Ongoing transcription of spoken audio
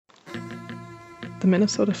The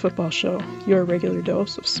Minnesota Football Show, your regular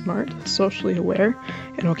dose of smart, socially aware,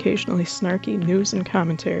 and occasionally snarky news and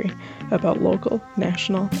commentary about local,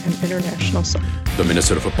 national, and international soccer. The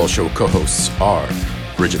Minnesota Football Show co-hosts are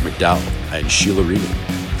Bridget McDowell and Sheila Regan.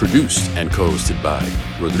 Produced and co-hosted by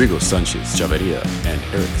Rodrigo Sanchez Chavarria and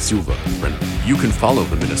Eric Silva Brenner. You can follow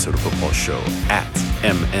the Minnesota Football Show at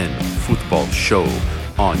MN Football Show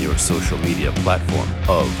on your social media platform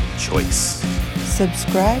of choice.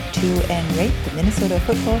 Subscribe to and rate the Minnesota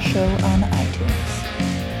Football Show on iTunes.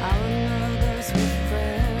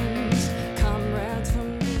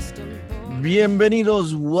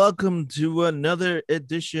 Bienvenidos. Welcome to another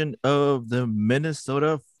edition of the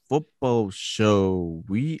Minnesota Football Show.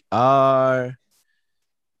 We are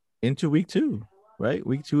into week 2, right?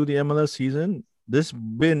 Week 2 of the MLS season. This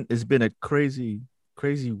has been a crazy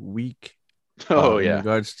week. In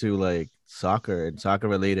regards to like soccer and soccer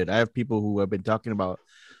related. I have people who have been talking about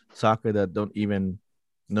soccer that don't even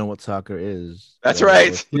know what soccer is. That's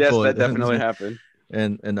right. Yes, that definitely happened.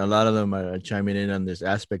 And a lot of them are chiming in on this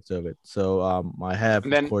aspect of it. So I have,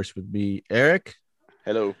 of course, with me Eric.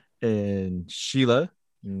 Hello. And Sheila.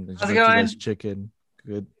 How's it going? Chicken.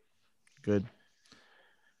 Good.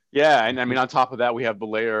 Yeah, and I mean, on top of that, we have the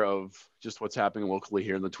layer of just what's happening locally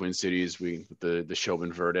here in the Twin Cities. The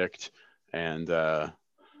Chauvin verdict and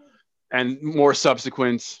more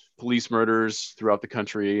subsequent police murders throughout the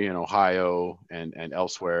country in Ohio and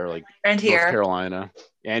elsewhere, like and here, North Carolina,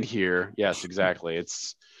 and here. Yes, exactly.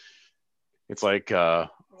 It's like a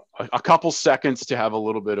couple seconds to have a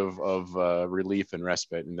little bit of relief and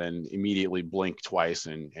respite, and then immediately blink twice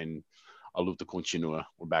and a luta continua.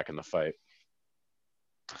 We're back in the fight.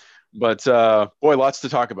 But boy, lots to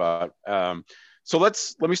talk about. So let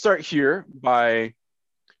me start here by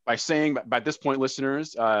saying, by this point,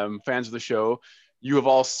 listeners, fans of the show, you have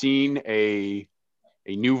all seen a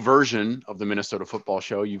new version of the Minnesota Football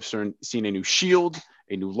Show. You've seen a new shield,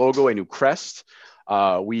 a new logo, a new crest.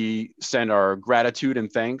 We send our gratitude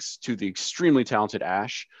and thanks to the extremely talented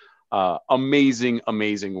Ash. Amazing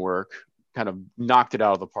work. Kind of knocked it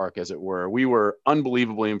out of the park, as it were. We were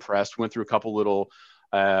unbelievably impressed. Went through a couple little,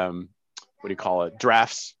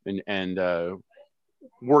 drafts and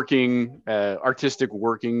artistic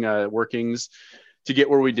workings to get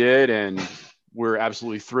where we did, and we're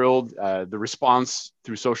absolutely thrilled. The response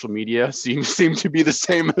through social media seemed to be the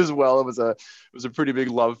same as well. It was a pretty big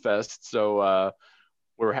love fest. So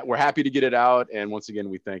we're happy to get it out, and once again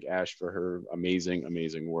we thank Ash for her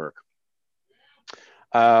amazing work.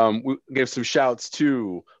 We give some shouts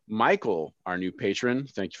to Michael, our new patron.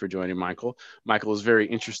 Thank you for joining, Michael. Michael is very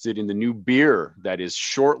interested in the new beer that is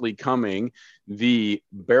shortly coming, the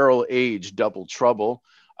Barrel Age Double Trouble.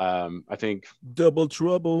 I think Double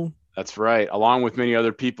Trouble. That's right. Along with many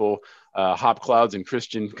other people, Hop Clouds and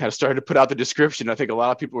Christian kind of started to put out the description. I think a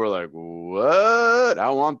lot of people were like, "What? I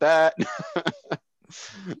want that."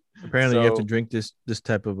 Apparently, you have to drink this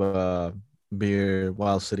type of beer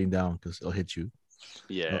while sitting down because it'll hit you.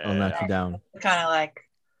 Yeah, I'll knock you down. Kind of like.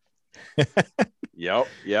 Yep.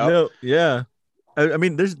 No, yeah. I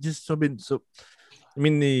mean, there's just something. So, I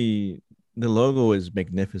mean, the logo is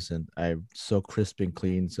magnificent. I'm so crisp and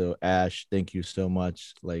clean. So, Ash, thank you so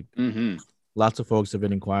much. Like, lots of folks have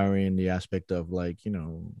been inquiring the aspect of like,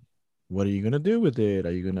 what are you gonna do with it?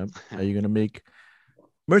 Are you gonna make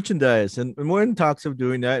merchandise? And we're in talks of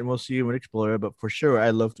doing that, and we'll see when Explorer. But for sure,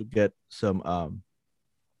 I'd love to get some of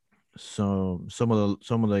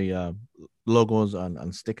the logos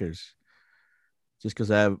on stickers, just because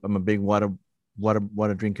I'm a big water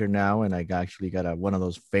drinker now, and I actually got one of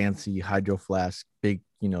those fancy hydro flask, big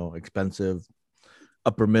expensive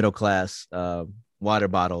upper middle class water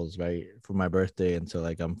bottles, right, for my birthday, and so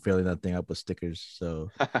like I'm filling that thing up with stickers. So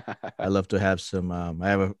I love to have some.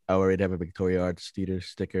 I already have a Victoria Arts Theater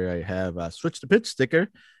sticker. I have a Switch the Pitch sticker,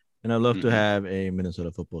 and I love to have a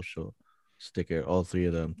Minnesota Football Show sticker, all three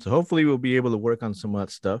of them. So hopefully we'll be able to work on some of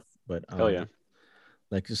that stuff. But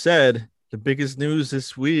like you said, the biggest news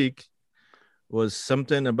this week was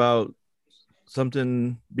something about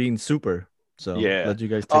something being super. So let you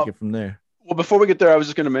guys take it from there. Well, before we get there, I was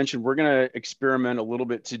just going to mention we're going to experiment a little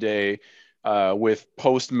bit today with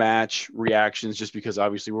post-match reactions, just because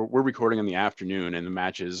obviously we're recording in the afternoon and the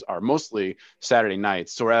matches are mostly Saturday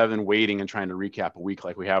nights. So rather than waiting and trying to recap a week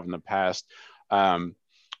like we have in the past,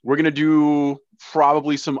 we're going to do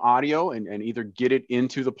probably some audio and either get it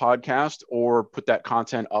into the podcast or put that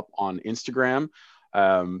content up on Instagram.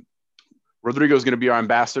 Rodrigo is going to be our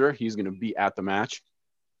ambassador. He's going to be at the match.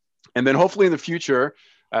 And then hopefully in the future,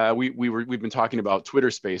 we've been talking about Twitter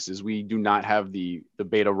Spaces. We do not have the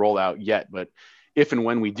beta rollout yet, but if and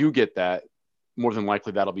when we do get that, more than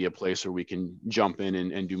likely that'll be a place where we can jump in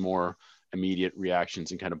and do more immediate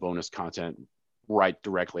reactions and kind of bonus content right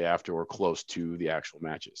directly after or close to the actual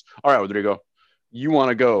matches. All right, Rodrigo, you want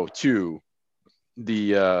to go to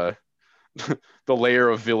the the layer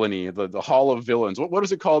of villainy, the Hall of Villains. What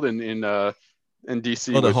is it called in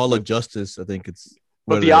DC? Oh, the Hall of Justice, I think it's.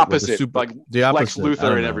 But the opposite, like the Lex opposite.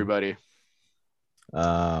 Luthor and everybody.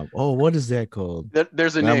 What is that called?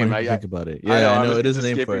 There's a name. I think about it. Yeah, I know it is a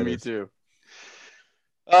name for it. Me too.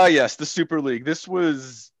 Yes, the Super League. This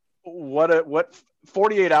was what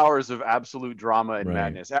 48 hours of absolute drama and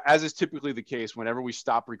madness, as is typically the case. Whenever we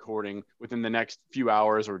stop recording, within the next few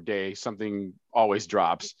hours or day, something always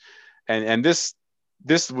drops, and this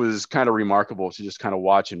was kind of remarkable to just kind of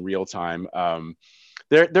watch in real time.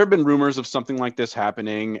 There have been rumors of something like this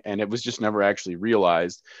happening, and it was just never actually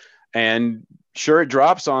realized. And sure, it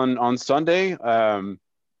drops on Sunday,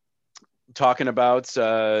 talking about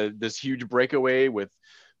this huge breakaway with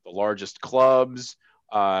the largest clubs.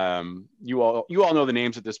 You all know the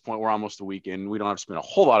names at this point. We're almost a week in. We don't have to spend a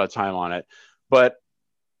whole lot of time on it, but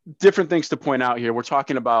different things to point out here. We're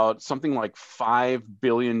talking about something like $5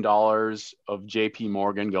 billion of JP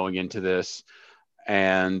Morgan going into this.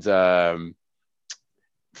 And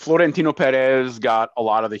Florentino Perez got a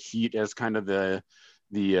lot of the heat as kind of the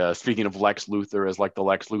speaking of Lex Luthor, as like the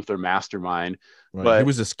Lex Luthor mastermind. Right. But he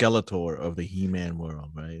was the Skeletor of the He-Man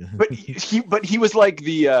world, right? but he was like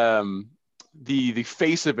the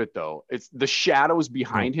face of it, though. It's the shadows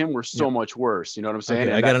behind him were so much worse. You know what I'm saying?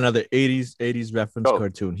 Okay, I got another 80s reference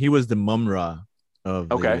cartoon. He was the Mumra of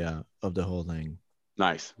the whole thing.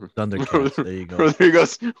 Nice. Thundercats. There you go.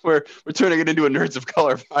 Rodrigo's, we're turning it into a Nerds of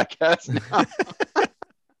Color podcast now.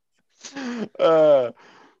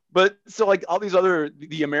 But so like all these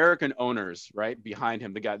the American owners, right, behind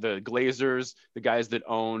him, the Glazers, the guys that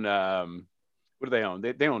own what do they own?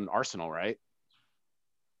 They own Arsenal, right?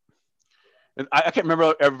 And I can't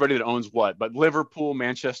remember everybody that owns what, but Liverpool,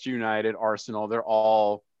 Manchester United, Arsenal, they're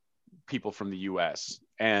all people from the US.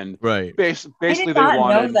 And basically I did not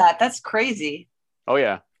know that. That's crazy. Oh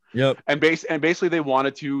yeah. Yep. And basically they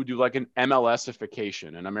wanted to do like an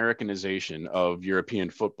MLSification, an Americanization of European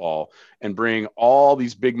football, and bring all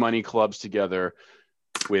these big money clubs together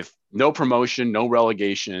with no promotion, no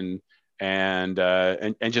relegation, and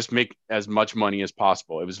just make as much money as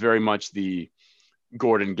possible. It was very much the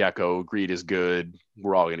Gordon Gekko, greed is good,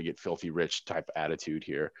 we're all going to get filthy rich type of attitude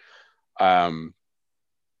here. And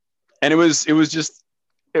it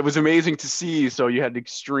was amazing to see. So you had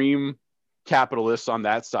extreme capitalists on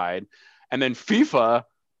that side, and then FIFA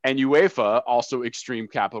and UEFA, also extreme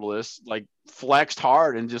capitalists, like flexed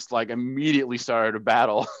hard and just like immediately started a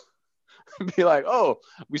battle. Be like, oh,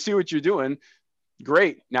 we see what you're doing,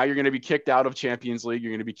 great, now you're going to be kicked out of Champions League, you're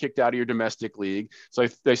going to be kicked out of your domestic league. So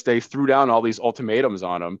they threw down all these ultimatums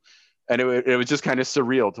on them, and it was just kind of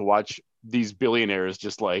surreal to watch these billionaires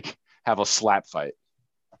just like have a slap fight.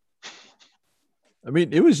 I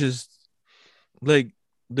mean, it was just like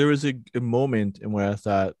there was a moment in where I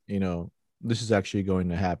thought, this is actually going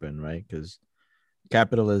to happen, right? Because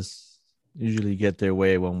capitalists usually get their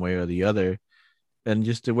way one way or the other. And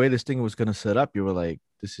just the way this thing was going to set up, you were like,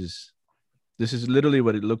 this is literally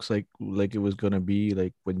what it looks like it was going to be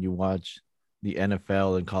like when you watch the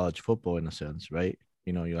NFL and college football, in a sense, right?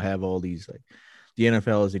 You'll have all these, like, the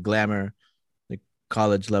NFL is a glamour, the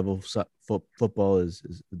college level football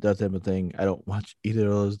is that type of thing. I don't watch either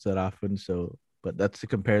of those that often, but that's the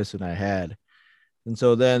comparison I had. And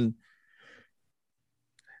so then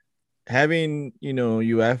having,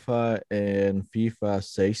 UEFA and FIFA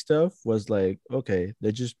say stuff was like, okay,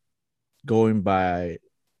 they're just going by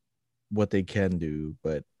what they can do.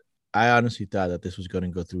 But I honestly thought that this was going to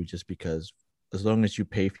go through just because as long as you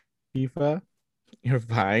pay FIFA, you're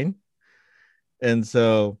fine. And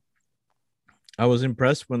so I was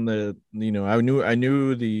impressed when I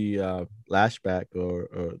knew the lashback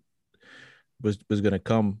or was going to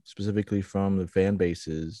come specifically from the fan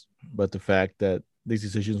bases, but the fact that these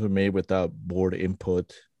decisions were made without board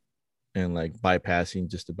input and like bypassing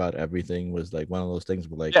just about everything was like one of those things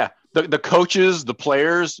where, like, yeah, the coaches, the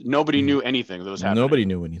players, nobody knew anything that was happening. Nobody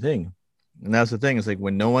knew anything. And that's the thing. It's like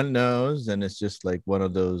when no one knows, then it's just like one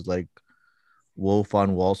of those like Wolf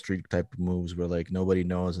on Wall Street type of moves where like nobody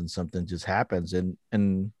knows and something just happens. And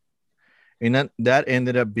that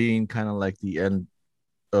ended up being kind of like the end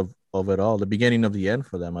of it all, the beginning of the end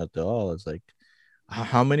for them at all. It's like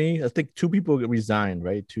how many? I think 2 people resigned,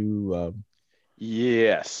 right?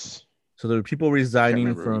 Yes. So there were people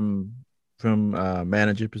resigning from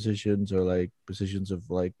manager positions or like positions of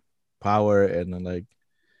like power, and then like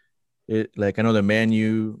it, like I know the Man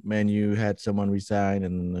U had someone resign,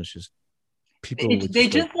 and then there's just people they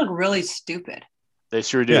just look really stupid. They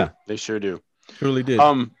sure do. Yeah. They sure do. Truly did.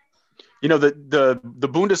 The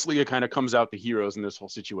Bundesliga kind of comes out the heroes in this whole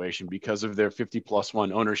situation because of their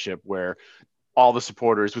 50+1 ownership, where all the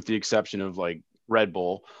supporters, with the exception of like Red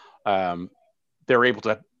Bull, they're able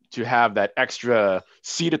to have that extra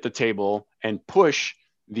seat at the table and push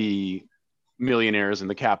the millionaires and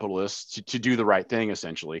the capitalists to do the right thing,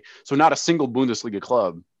 essentially. So not a single Bundesliga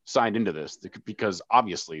club signed into this, because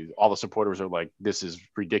obviously all the supporters are like, this is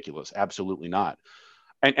ridiculous. Absolutely not.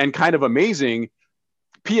 And kind of amazing,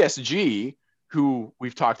 PSG, who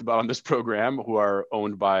we've talked about on this program, who are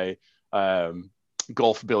owned by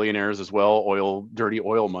Gulf billionaires as well, dirty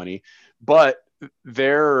oil money, but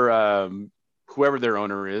their whoever their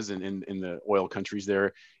owner is in the oil countries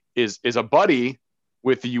there is a buddy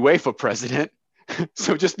with the UEFA president.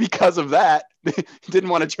 So just because of that, he didn't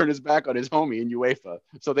want to turn his back on his homie in UEFA,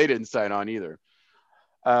 so they didn't sign on either.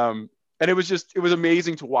 And it was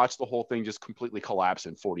amazing to watch the whole thing just completely collapse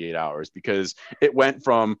in 48 hours, because it went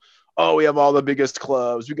from, oh, we have all the biggest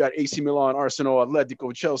clubs. We got AC Milan, Arsenal,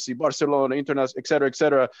 Atletico, Chelsea, Barcelona, International, et cetera, et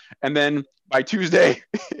cetera. And then by Tuesday,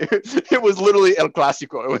 it was literally El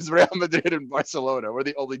Clasico. It was Real Madrid and Barcelona were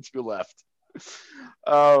the only two left.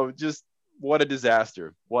 Oh, just what a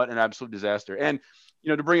disaster. What an absolute disaster. And,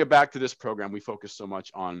 to bring it back to this program, we focus so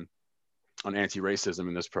much on anti-racism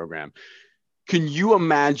in this program. Can you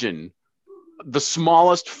imagine the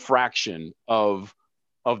smallest fraction of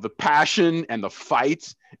the passion and the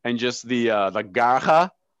fight and just the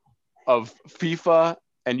garra of FIFA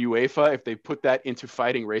and UEFA if they put that into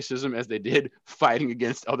fighting racism as they did fighting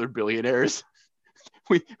against other billionaires?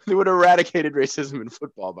 They would have eradicated racism in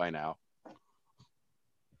football by now.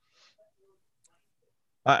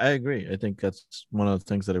 I agree. I think that's one of the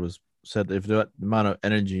things that it was said. If the amount of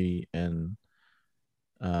energy and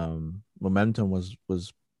momentum was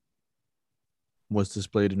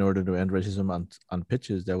displayed in order to end racism on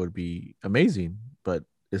pitches, that would be amazing, but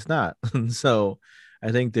it's not. So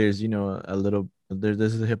I think there's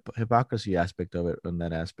there's a hypocrisy aspect of it, on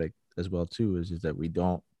that aspect as well too, is that we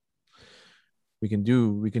can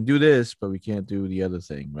do this, but we can't do the other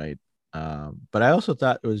thing, right? But I also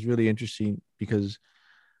thought it was really interesting, because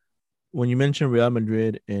when you mentioned Real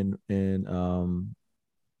Madrid and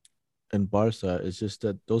Barca, it's just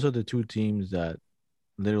that those are the two teams that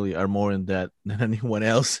literally are more in debt than anyone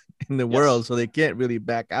else in the world. So they can't really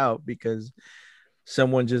back out, because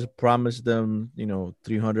someone just promised them,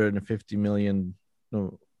 $350 million,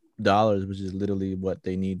 which is literally what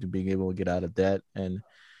they need to be able to get out of debt. And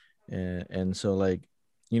so, like,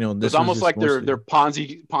 this it's almost like their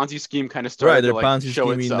Ponzi scheme kind of started. Right, they're to, like, Ponzi show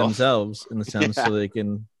scheming itself. themselves in a sense, so they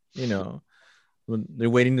can, when they're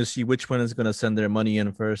waiting to see which one is going to send their money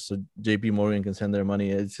in first, so JP Morgan can send their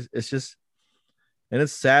money. It's just, and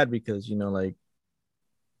it's sad, because like,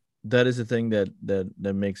 that is the thing that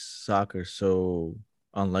makes soccer so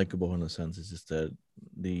unlikable, in a sense. It's just that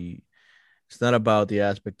it's not about the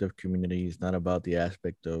aspect of community. It's not about the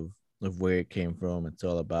aspect of where it came from. It's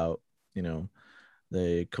all about,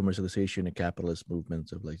 the commercialization and capitalist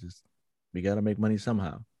movements of, like, just, we got to make money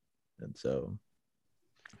somehow. And so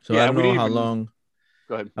I don't know how long.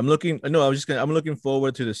 Go ahead. I'm looking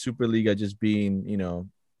forward to the Super Liga just being,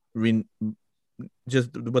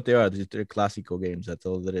 just what they are. They're classical games. That's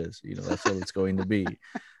all it is. That's all it's going to be.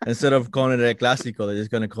 Instead of calling it a Clásico, they're just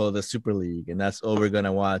going to call it the Super League, and that's all we're going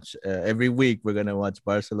to watch. Every week we're going to watch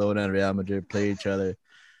Barcelona and Real Madrid play each other.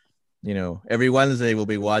 Every Wednesday we'll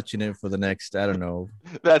be watching it for the next, I don't know.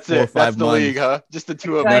 That's 4 or 5 That's the months. league, huh? Just the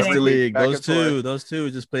two of them. That's the league. Those two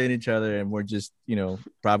just playing each other, and we're just,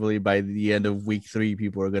 probably by the end of week 3,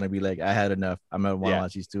 people are going to be like, I had enough. I'm not want to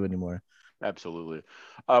watch these two anymore. Absolutely.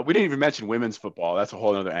 We didn't even mention women's football. That's a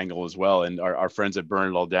whole other angle as well. And our friends at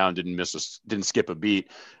Burn It All Down didn't skip a beat.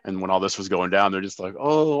 And when all this was going down, they're just like,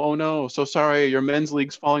 oh no, so sorry, your men's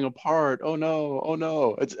league's falling apart. Oh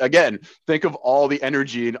no. It's, again, think of all the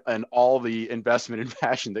energy and all the investment and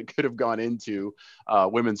passion that could have gone into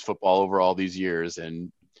women's football over all these years,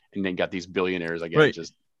 and then got these billionaires again. Right.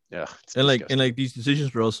 Just yeah. And like these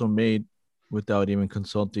decisions were also made without even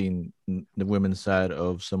consulting the women's side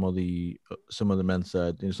of some of the men's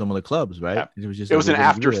side, some of the clubs, right? Yeah. It was an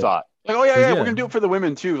afterthought. Like, oh yeah, we're gonna do it for the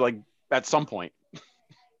women too, like at some point.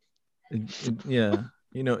 Yeah,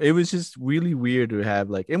 it was just really weird to have,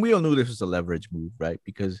 like, and we all knew this was a leverage move, right?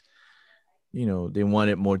 Because they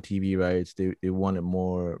wanted more TV rights, they wanted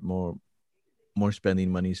more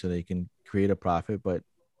spending money so they can create a profit. But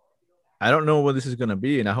I don't know what this is gonna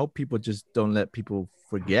be, and I hope people just don't let people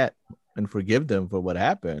forget and forgive them for what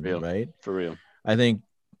happened, right? For real. I think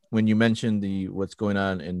when you mentioned the what's going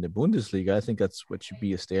on in the Bundesliga, I think that's what should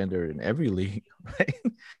be a standard in every league, right?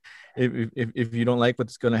 If you don't like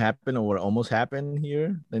what's going to happen or what almost happened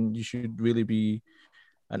here, then you should really be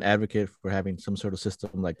an advocate for having some sort of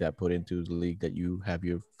system like that put into the league that you have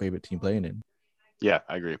your favorite team playing in. Yeah,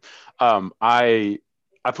 I agree. I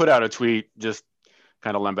put out a tweet just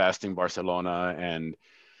kind of lambasting Barcelona, and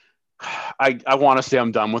I want to say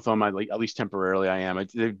I'm done with them. At least temporarily, I am.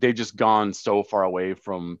 They've just gone so far away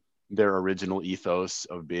from their original ethos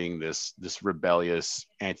of being this rebellious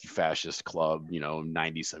anti-fascist club,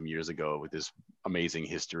 90 some years ago, with this amazing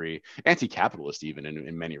history, anti-capitalist even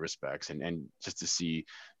in many respects, and just to see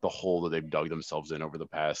the hole that they've dug themselves in over the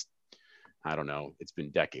past, I don't know, it's been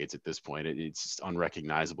decades at this point. It's just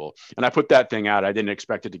unrecognizable. And I put that thing out. I didn't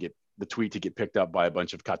expect it to get the tweet to get picked up by a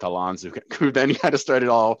bunch of Catalans who then kind of started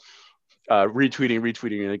all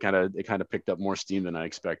retweeting, and it kind of picked up more steam than I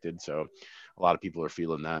expected. So a lot of people are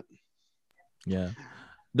feeling that. Yeah.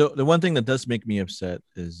 The one thing that does make me upset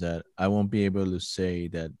is that I won't be able to say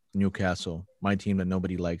that Newcastle, my team that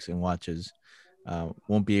nobody likes and watches,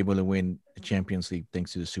 won't be able to win the Champions League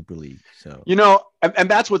thanks to the Super League. So and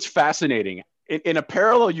that's what's fascinating. In a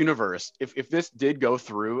parallel universe, if this did go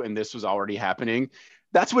through and this was already happening,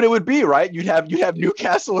 that's what it would be, right? You'd have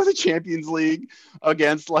Newcastle in the Champions League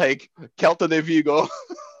against like Celta de Vigo.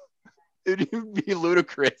 It would be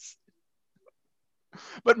ludicrous.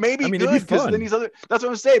 But maybe good, because then that's what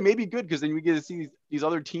I'm saying. Maybe good, because then we get to see these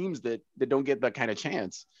other teams that don't get that kind of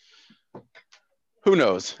chance. Who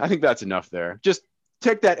knows? I think that's enough there. Just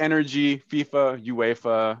take that energy, FIFA,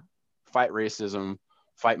 UEFA, fight racism,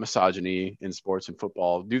 fight misogyny in sports and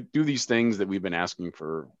football. Do these things that we've been asking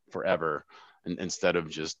for forever, instead of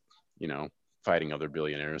just, fighting other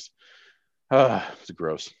billionaires. It's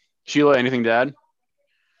gross. Sheila, anything to add?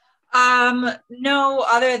 No,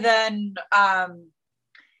 other than,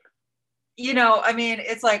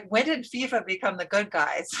 it's like, when did FIFA become the good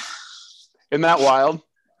guys? Isn't that wild?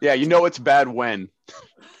 Yeah, it's bad when.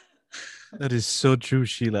 That is so true,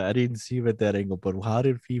 Sheila. I didn't see it at that angle, but how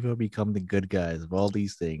did FIFA become the good guys of all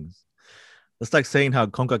these things? It's like saying how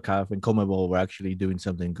CONCACAF and CONMEBOL were actually doing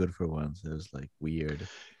something good for once. It was like weird.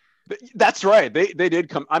 That's right. They did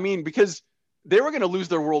come. I mean, because they were going to lose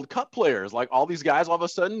their World Cup players, like all these guys all of a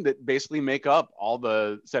sudden that basically make up all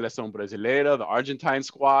the Selección Brasileira, the Argentine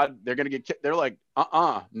squad. They're going to get. They're like,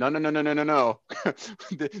 no.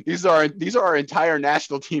 These are our entire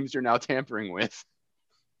national teams you're now tampering with.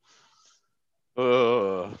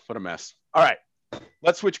 What a mess. All right,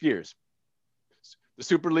 let's switch gears. The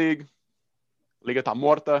Super League, Liga Ta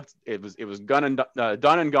Muerta. It was done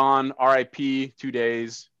and gone. RIP 2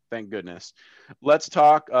 days. Thank goodness. Let's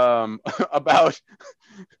talk about,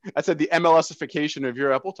 I said the MLSification of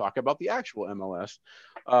Europe. We'll talk about the actual MLS.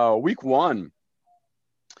 Week 1.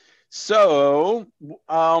 So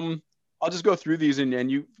I'll just go through these,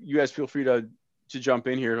 and you guys feel free to jump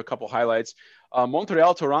in here. A couple highlights.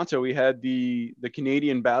 Montreal, Toronto, we had the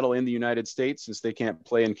Canadian battle in the United States, since they can't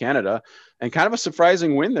play in Canada, and kind of a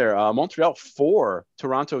surprising win there. Montreal 4,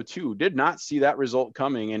 Toronto 2. Did not see that result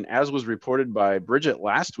coming. And as was reported by Bridget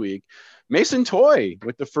last week, Mason Toye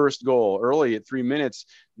with the first goal early at 3 minutes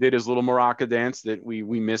did his little maraca dance that we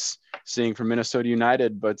miss seeing from Minnesota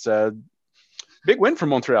United. But big win for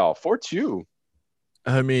Montreal, 4-2.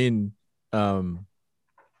 I mean,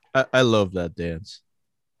 I love that dance.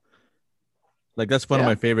 Like, that's one of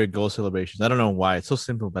my favorite goal celebrations. I don't know why. It's so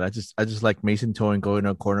simple, but I just like Mason Toye going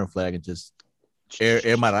to a corner flag and just air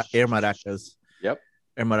maracas. Yep.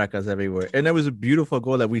 Air maracas everywhere. And that was a beautiful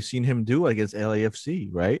goal that we've seen him do against LAFC,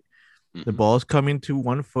 right? Mm-hmm. The ball's coming to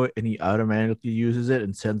 1 foot and he automatically uses it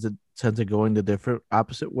and sends it going the different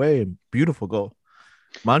opposite way. And beautiful goal.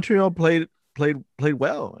 Montreal played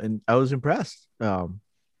well, and I was impressed.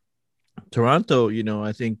 Toronto,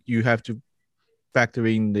 I think you have to factor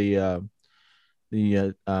in the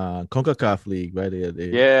CONCACAF league, right?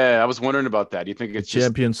 Yeah, I was wondering about that. Do you think it's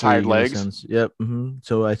Champions just tired League legs? Yep. Mm-hmm.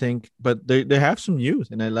 So I think, but they have some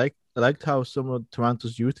youth, and I liked how some of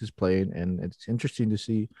Toronto's youth is playing, and it's interesting to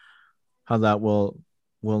see how that will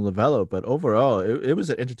develop. But overall, it was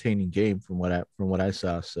an entertaining game from what I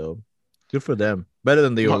saw. So good for them. Better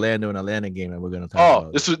than the Orlando and Atlanta game that we're going to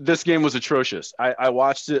talk about. This game was atrocious. I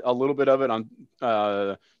watched it, a little bit of it on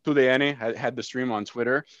TUDN, had the stream on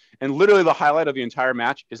Twitter, and literally the highlight of the entire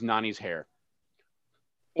match is Nani's hair,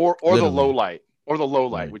 or the low light,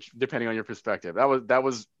 right, which depending on your perspective. That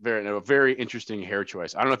was a very interesting hair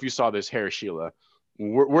choice. I don't know if you saw this hair, Sheila.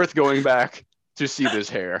 Worth going back to see this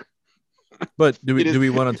hair. But do we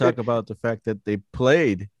want to talk about the fact that they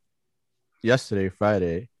played yesterday,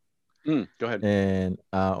 Friday? Go ahead. And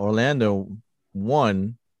Orlando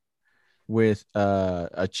won with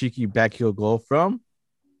a cheeky backheel goal from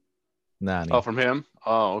Nani. Oh, from him?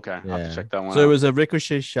 Oh, okay. I'll have to check that one So out. it was a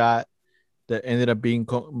ricochet shot that ended up being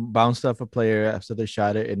bounced off a player after they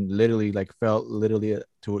shot it and literally like fell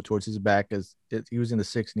towards his back as he was in the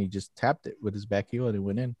 6 and he just tapped it with his back heel and it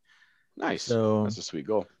went in. Nice. So that's a sweet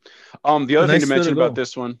goal. The other thing to mention about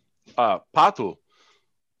this one, Pato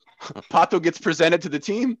gets presented to the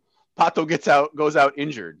team. Pato goes out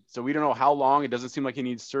injured. So we don't know how long. It doesn't seem like he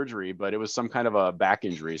needs surgery, but it was some kind of a back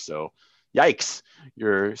injury. So yikes.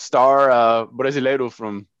 Your star Brasileiro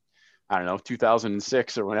from, I don't know,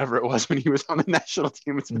 2006 or whenever it was when he was on the national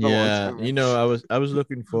team. It's been a long time. You know, I was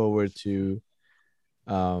looking forward to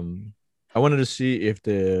I wanted to see if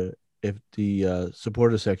the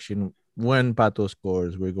supporter section, when Pato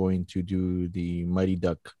scores, we're going to do the Mighty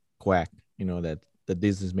Duck quack, you know, that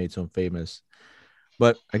Disney's made so famous.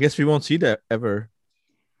 But I guess we won't see that ever.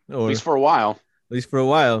 Or at least for a while.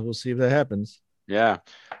 We'll see if that happens. Yeah.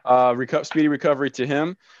 Speedy recovery to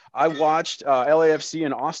him. I watched LAFC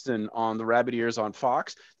and Austin on the Rabbit Ears on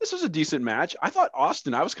Fox. This was a decent match. I thought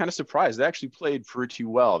Austin, I was kind of surprised. They actually played pretty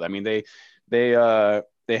well. I mean, they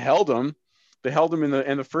held them. They held them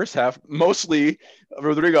in the first half. Mostly,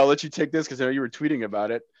 Rodrigo, I'll let you take this because I know you were tweeting about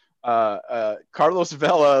it. Carlos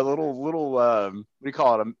Vela, little what do you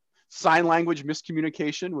call it? A sign language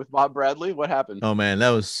miscommunication with Bob Bradley. What happened? Oh man,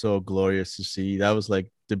 that was so glorious to see. That was like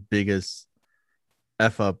the biggest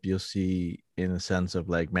F up you'll see in a sense of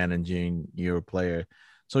like managing your player.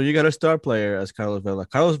 So you got a star player as Carlos Vela.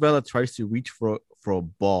 Carlos Vela tries to reach for a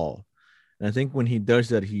ball. And I think when he does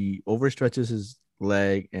that, he overstretches his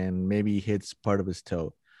leg and maybe hits part of his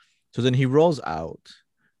toe. So then he rolls out,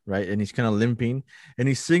 right? And he's kind of limping and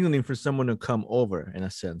he's signaling for someone to come over in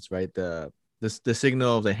a sense, right? The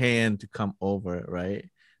signal of the hand to come over, right?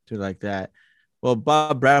 To like that. Well,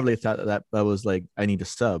 Bob Bradley thought that was like, I need a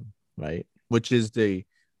sub, right? Which is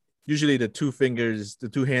usually the two fingers, the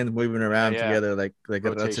two hands moving around together, like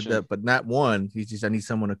that's it, but not one. He's just, I need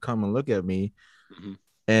someone to come and look at me. Mm-hmm.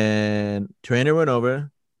 And trainer went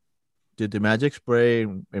over, did the magic spray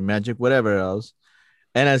and magic whatever else.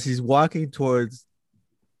 And as he's walking towards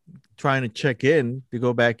trying to check in to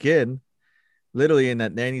go back in, literally in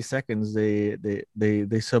that 90 seconds, they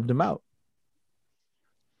subbed him out.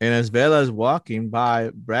 And as Vela's walking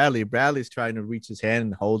by Bradley's trying to reach his hand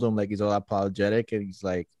and hold him like he's all apologetic. And he's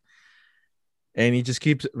like, and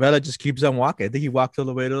Vela just keeps on walking. I think he walked all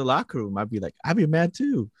the way to the locker room. I'd be mad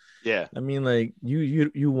too. Yeah. I mean, like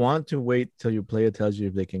you want to wait till your player tells you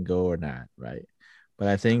if they can go or not, right? But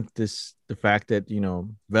I think the fact that, you know,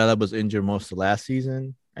 Vela was injured most of last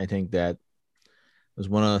season, I think that was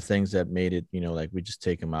one of the things that made it, you know, like we just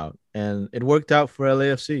take him out. And it worked out for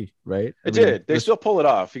LAFC, right? It did. They still pull it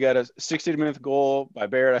off. You got a 60-minute goal by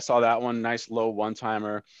Barrett. I saw that one. Nice low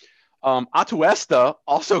one-timer. Atuesta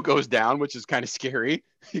also goes down, which is kind of scary.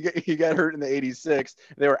 He got hurt in the 86.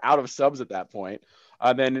 They were out of subs at that point.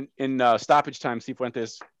 Then in stoppage time,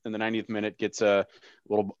 Cifuentes in the 90th minute gets a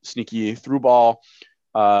little sneaky through ball.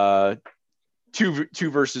 2v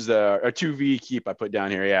keep I put down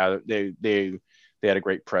here. Yeah, they had a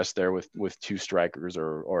great press there with two strikers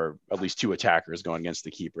or at least two attackers going against the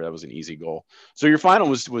keeper. That was an easy goal. So your final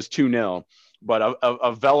was 2-0, but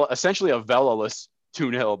essentially a Vela-less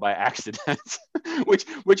 2-0 by accident,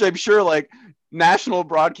 which I'm sure like national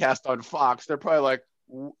broadcast on Fox, they're probably like,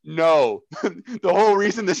 no, the whole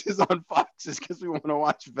reason this is on Fox is because we want to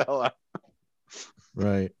watch Vela.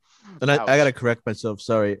 Right. And I got to correct myself.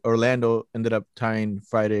 Sorry. Orlando ended up tying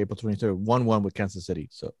Friday, April 23rd, 1-1 with Kansas City.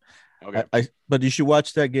 So, okay. But you should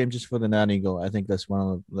watch that game just for the Nani goal. I think that's one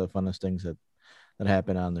of the funnest things that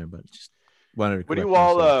happened on there. But just wanted to. What do you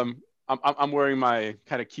all? I'm wearing my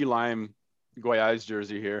kind of key lime Goiás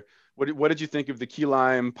jersey here. What did you think of the key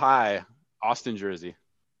lime pie Austin jersey?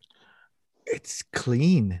 It's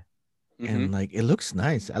clean, and Mm-hmm. like it looks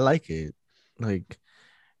nice. I like it. Like,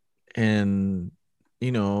 and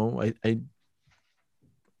you know,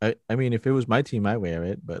 I mean, if it was my team, I wear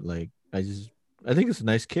it. But like, I think it's a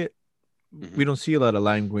nice kit. Mm-hmm. We don't see a lot of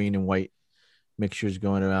lime green and white mixtures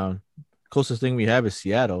going around. Closest thing we have is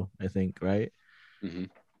Seattle, I think, right? Mm-hmm.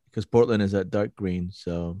 Because Portland is that dark green.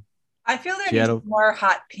 So I feel there Seattle needs more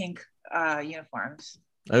hot pink uniforms.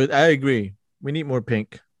 I agree. We need more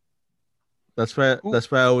pink. That's why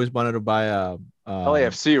I always wanted to buy a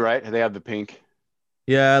LAFC, right? They have the pink.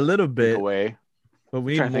 Yeah, a little bit. Away. But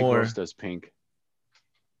we need more. Who else does pink?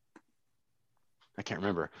 I can't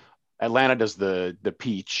remember. Atlanta does the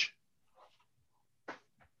peach.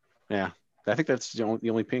 Yeah, I think that's the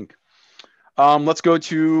only pink. Let's go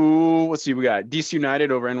to, let's see, we got DC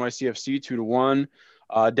United over NYCFC 2-1.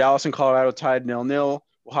 Dallas and Colorado tied 0-0.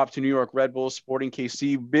 We'll hop to New York Red Bulls, Sporting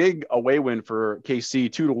KC. Big away win for KC,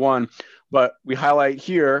 2-1. But we highlight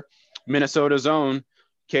here Minnesota's own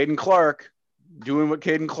Caden Clark doing what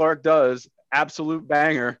Caden Clark does. Absolute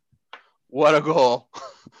banger. What a goal.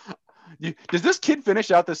 Does this kid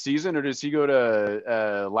finish out the season, or does he go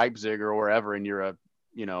to Leipzig or wherever in Europe,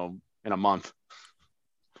 in a month?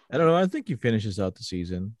 I don't know. I think he finishes out the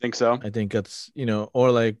season. Think so? I think that's,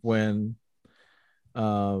 or like when,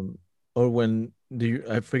 I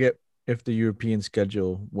forget if the European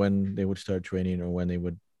schedule, when they would start training or when they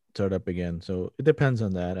would start up again. So it depends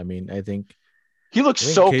on that. I mean, I think he looks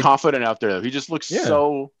so confident out there. He just looks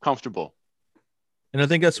so comfortable. And I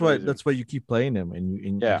think that's why you keep playing him and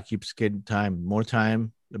you keep getting time. More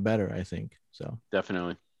time, the better, I think. So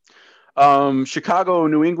definitely. Chicago,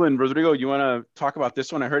 New England. Rodrigo, you want to talk about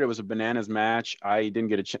this one? I heard it was a bananas match. I didn't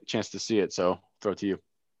get a chance to see it, so throw it to you.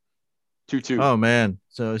 2-2. Oh man,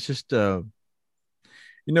 so it's just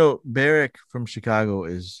Barrick from Chicago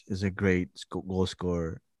is a great goal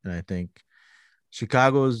scorer, and I think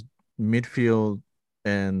Chicago's midfield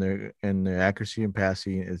and their accuracy and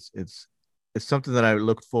passing it's something that I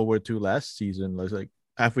looked forward to last season. I was like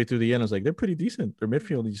halfway through the end, I was like, they're pretty decent. Their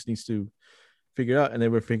midfield just needs to figure out, and they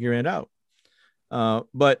were figuring it out.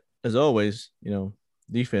 But as always,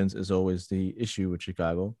 defense is always the issue with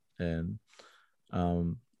Chicago, and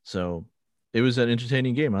so it was an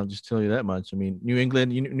entertaining game. I'll just tell you that much. I mean, New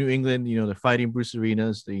England, they're fighting Bruce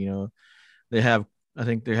Arenas. They have, I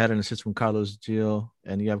think they had an assist from Carlos Gil,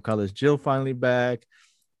 and you have Carlos Gil finally back.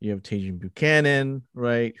 You have Tajin Buchanan,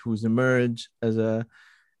 right, who's emerged and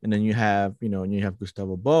then you have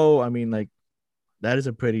Gustavo Bo. I mean, like, that is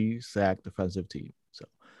a pretty stacked defensive team. So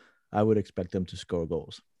I would expect them to score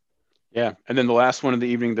goals. Yeah. And then the last one of the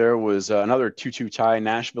evening there was another 2-2 tie,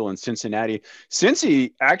 Nashville and Cincinnati.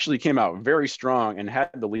 Cincy actually came out very strong and had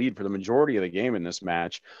the lead for the majority of the game in this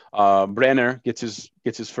match. Brenner gets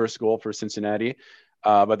his first goal for Cincinnati,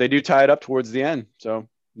 but they do tie it up towards the end. So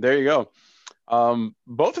there you go.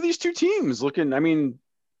 Both of these two teams looking, I mean,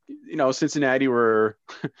 Cincinnati were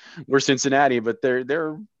Cincinnati, but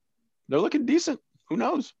they're looking decent. Who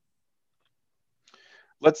knows?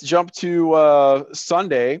 Let's jump to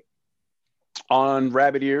Sunday. On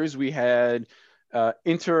Rabbit Ears, we had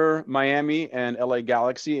Inter Miami and LA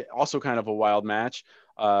Galaxy, also kind of a wild match.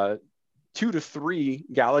 2-3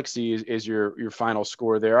 Galaxy is your final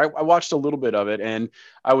score there. I watched a little bit of it, and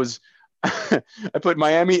I was I put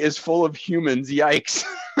Miami is full of humans. Yikes.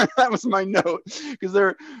 That was my note, because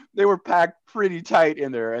they were packed pretty tight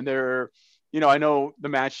in there, and I know the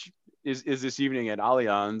match is this evening at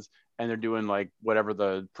Allianz, and they're doing like whatever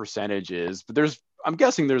the percentage is, but I'm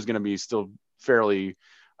guessing there's going to be still fairly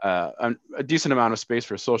a decent amount of space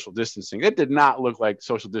for social distancing. It did not look like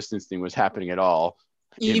social distancing was happening at all.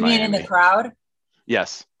 You mean in the crowd?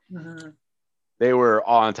 Yes. Mm-hmm. They were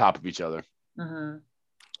all on top of each other. Mm-hmm.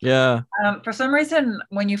 Yeah. For some reason,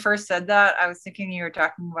 when you first said that, I was thinking you were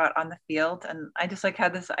talking about on the field, and I just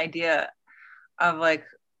had this idea of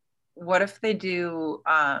what if they do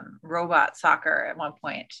robot soccer at one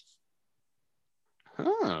point?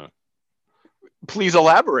 Huh. Please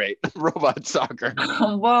elaborate. Robot soccer.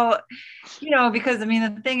 Well, because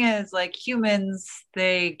the thing is, humans,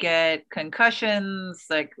 they get concussions,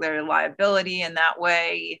 their liability in that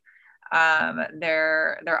way.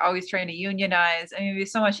 They're always trying to unionize. It'd be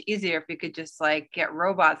so much easier if we could just get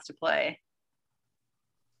robots to play,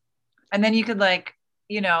 and then you could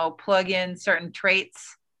plug in certain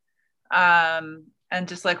traits, and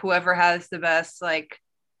just whoever has the best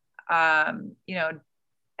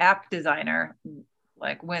app designer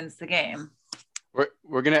wins the game.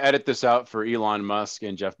 We're gonna edit this out for Elon Musk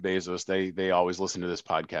and Jeff Bezos. They always listen to this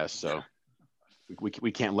podcast, so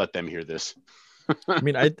we can't let them hear this. I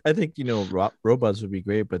mean, I think robots would be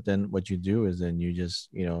great, but then what you do is then you just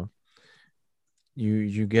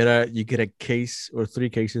you get a case or 3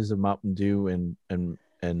 cases of Mountain Dew and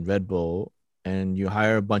Red Bull, and you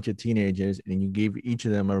hire a bunch of teenagers and you give each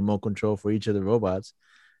of them a remote control for each of the robots,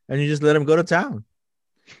 and you just let them go to town.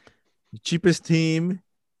 The cheapest team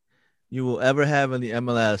you will ever have in the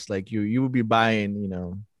MLS, you will be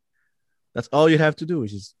buying, that's all you have to do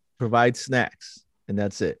is just provide snacks, and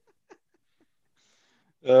that's it.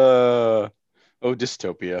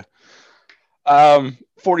 Dystopia.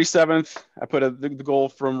 47th, I put the goal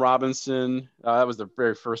from Robinson. That was the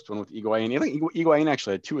very first one with Higuain. I think Higuain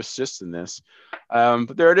actually had 2 assists in this.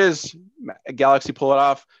 But there it is. Galaxy pull it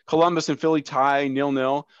off. Columbus and Philly tie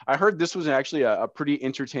 0-0. I heard this was actually a pretty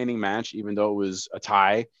entertaining match, even though it was a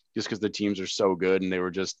tie, just because the teams are so good and they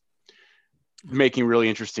were just making really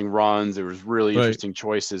interesting runs. There was really interesting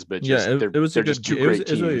choices, but just they're just 2 great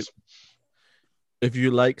teams. if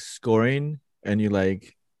you like scoring and you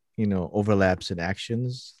like, overlaps in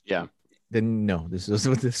actions, Yeah. then no, this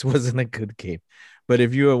wasn't a good game. But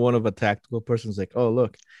if you are one of a tactical person, it's like, oh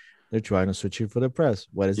look, they're trying to switch you for the press.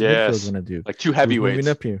 What is the midfield Yes. gonna do? Like two Who's moving heavyweights.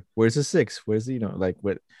 up here? Where's the six? Where's the like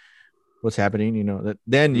what's happening?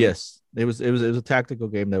 Then yes, it was a tactical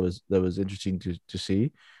game that was interesting to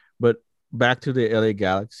see. But back to the LA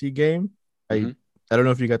Galaxy game, I don't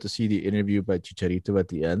know if you got to see the interview by Chicharito at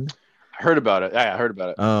the end. I heard about it. Yeah, I heard about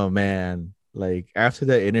it. Oh man, like after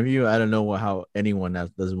that interview, I don't know how anyone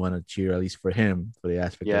else doesn't want to cheer, at least for him, for the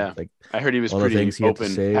aspect of like. I heard he was all the pretty things he had to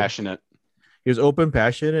open, say. passionate. He was open,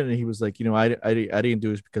 passionate, and he was like, I didn't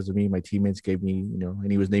do this because of me. My teammates gave me,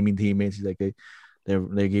 and he was naming teammates. He's like, they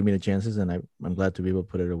gave me the chances, and I'm glad to be able to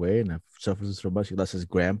put it away. And I've suffered so much. He lost his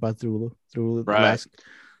grandpa through the last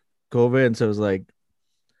COVID, and so it was like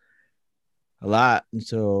a lot. And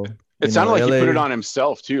so it sounded like he put it on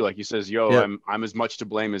himself too. Like he says, "Yo, yep. I'm as much to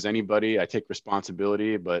blame as anybody. I take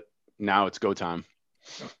responsibility, but now it's go time."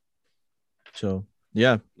 So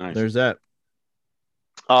yeah, nice. There's that.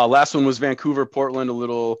 Last one was Vancouver, Portland, a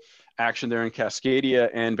little action there in Cascadia,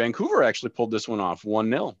 and Vancouver actually pulled this one off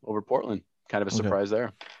 1-0 over Portland. Kind of a surprise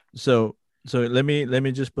there. So let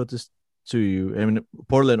me just put this to you. I mean,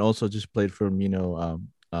 Portland also just played from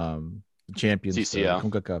champions CCL,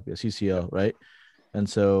 CONCACAF, CCL, right? And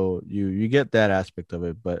so you get that aspect of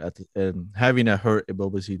it, but and having a hurt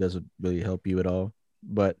obviously doesn't really help you at all.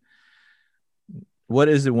 But what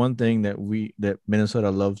is the one thing that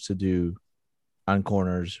Minnesota loves to do on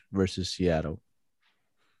corners versus Seattle?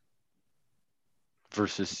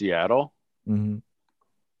 Mm-hmm.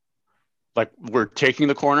 Like we're taking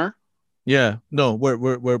the corner? Yeah, no, we're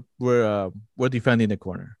defending the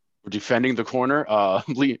corner. We're defending the corner.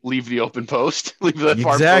 Leave the open post. Leave the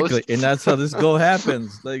far post. Exactly, and that's how this goal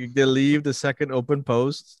happens. Like they leave the second open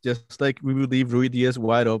post, just like we would leave Rui Diaz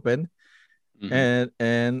wide open, and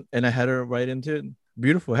a header right into it.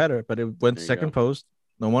 Beautiful header, but it went second post.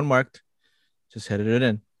 No one marked. Just headed it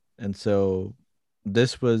in, and so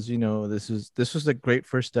this was a great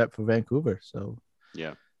first step for Vancouver. So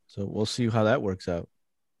yeah, so we'll see how that works out.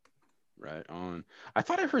 Right on. I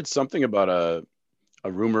thought I heard something about a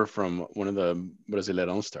rumor from one of the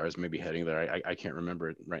León stars maybe heading there. I can't remember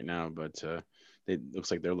it right now, but it looks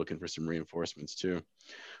like they're looking for some reinforcements too.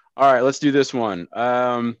 All right, let's do this one.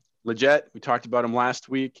 Leggett, we talked about him last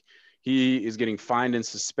week. He is getting fined and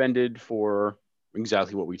suspended for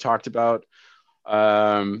exactly what we talked about.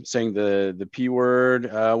 Saying the P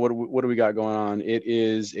word. What do we got going on? It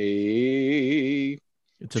is a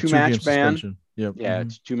 2-match ban. Suspension. Yep. Yeah,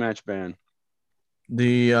 it's a 2-match ban.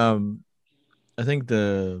 The I think I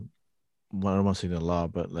don't want to say the law,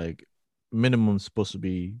 but like minimum is supposed to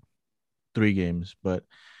be 3 games. But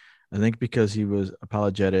I think because he was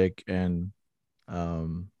apologetic and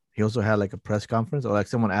he also had like a press conference, or like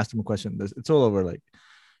someone asked him a question. It's all over, like,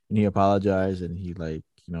 and he apologized and he like,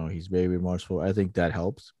 he's very remorseful. I think that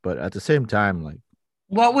helps. But at the same time, like,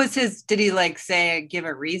 what was did he like give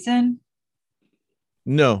a reason?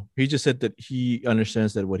 No, he just said that he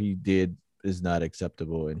understands that what he did is not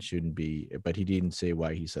acceptable and shouldn't be, but he didn't say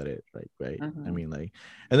why he said it. Like, right. Mm-hmm. I mean, like,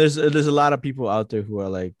 and there's a lot of people out there who are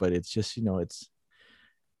like, but it's just,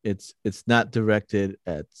 it's not directed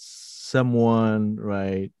at someone,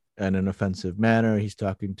 right, in an offensive manner. He's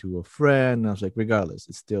talking to a friend. I was like, regardless,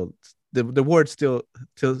 it's still the word still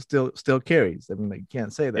carries. I mean, like, you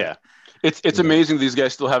can't say that. Yeah, it's amazing these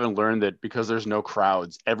guys still haven't learned that because there's no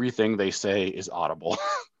crowds, everything they say is audible.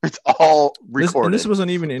 It's all recorded. This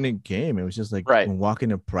wasn't even in a game. It was just like walking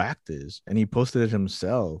to practice, and he posted it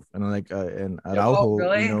himself. And like, and Araujo,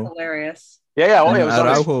 really hilarious. Yeah. Oh, yeah, it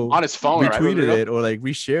was on his phone. Retweeted it or like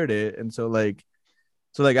reshared it, and so like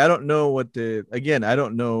I don't know what I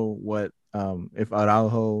don't know what if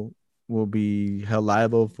Araujo will be held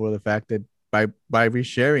liable for the fact that by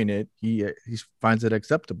resharing it, he finds it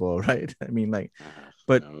acceptable, right? I mean, like,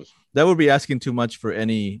 but that would be asking too much for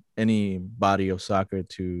any body of soccer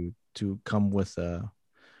to come with the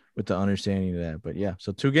understanding of that. But yeah,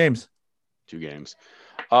 so 2 games. Quick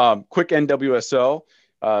NWSL.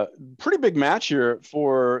 Pretty big match here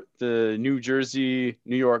for the New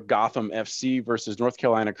York Gotham FC versus North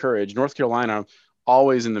Carolina Courage. North Carolina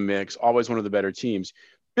always in the mix, always one of the better teams.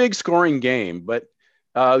 Big scoring game, but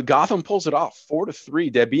Gotham pulls it off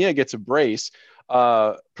 4-3. Debia gets a brace.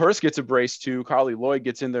 Purse gets a brace too. Carly Lloyd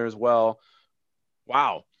gets in there as well.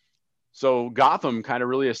 Wow. So Gotham kind of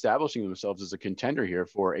really establishing themselves as a contender here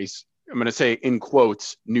for I'm going to say in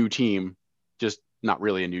quotes, new team. Just not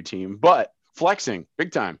really a new team, but flexing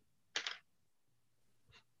big time.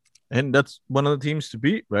 And that's one of the teams to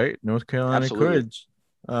beat, right? North Carolina Courage.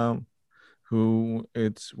 who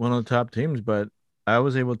it's one of the top teams, but I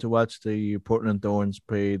was able to watch the Portland Thorns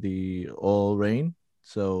play the All Rain.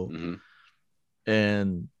 So, Mm-hmm.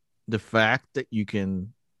 and the fact that you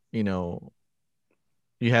can, you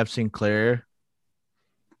have Sinclair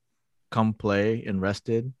come play and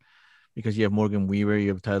rested because you have Morgan Weaver, you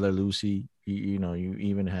have Tyler Lucy, you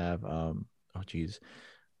even have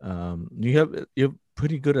you have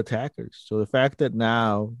pretty good attackers. So the fact that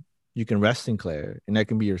now you can rest Sinclair and that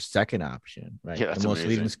can be your second option, right? Yeah, that's the most amazing.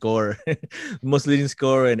 leading scorer, most leading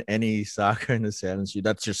scorer in any soccer in the sevens.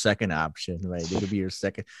 That's your second option, right? They could be your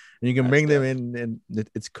second, and you can bring them in, and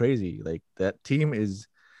it's crazy. Like that team is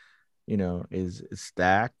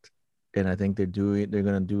stacked, and I think they're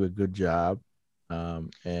gonna do a good job.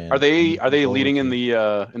 And are they I'm leading in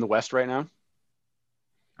the West right now?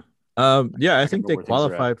 Yeah, I think they where things are at.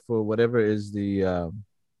 qualified for whatever is the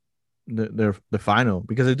final,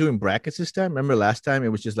 because they're doing brackets this time. Remember last time it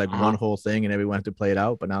was just like one whole thing and everyone had to play it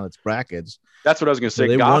out, but now it's brackets. That's what I was gonna say.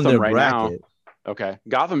 So they Gotham won their right bracket. now. Okay,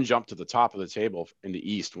 Gotham jumped to the top of the table in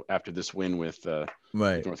the East after this win with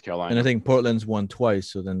North Carolina. And I think Portland's won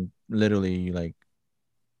twice, so then literally like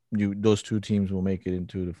those two teams will make it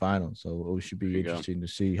into the final. So it should be interesting to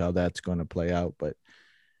see how that's going to play out. But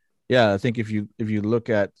yeah, I think if you look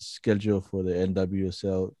at the schedule for the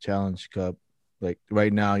NWSL Challenge Cup, like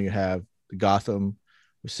right now you have Gotham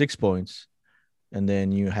with 6 points, and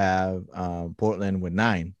then you have Portland with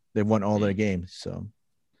 9. They've won all their games, so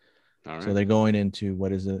so they're going into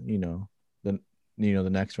what is it? The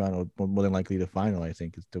next round, or more than likely the final. I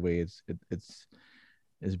think is the way it's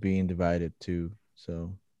being divided too.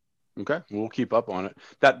 So okay, we'll keep up on it.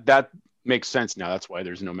 That makes sense now. That's why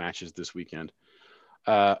there's no matches this weekend.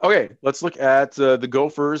 Okay, let's look at the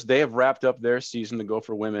Gophers. They have wrapped up their season, the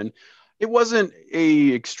Gopher women. It wasn't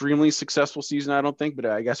a extremely successful season, I don't think, but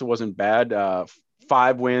I guess it wasn't bad.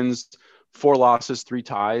 5 wins, 4 losses, 3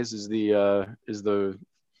 ties is the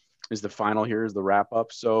final here, is the wrap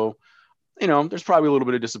up. So, there's probably a little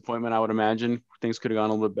bit of disappointment, I would imagine. Things could have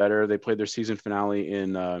gone a little bit better. They played their season finale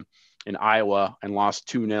in Iowa and lost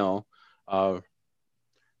 2-0.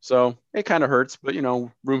 So it kind of hurts, but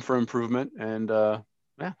room for improvement, and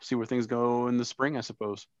see where things go in the spring, I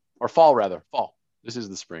suppose, or fall rather. Fall. This is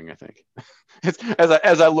the spring, I think. It's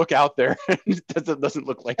as I look out there, it doesn't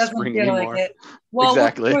look like spring anymore. Like it. Well,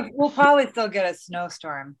 exactly. We'll probably still get a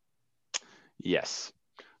snowstorm. Yes.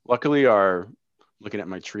 Luckily, looking at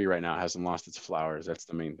my tree right now, hasn't lost its flowers. That's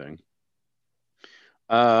the main thing.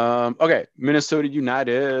 Okay, Minnesota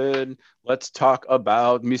United. Let's talk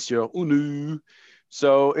about Monsieur Unu.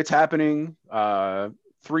 So it's happening.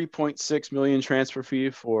 3.6 million transfer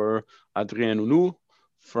fee for Adrien Unu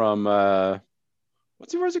from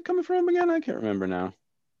where's it coming from again? I can't remember now.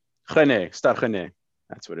 Stade Rennais.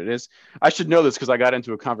 That's what it is. I should know this because I got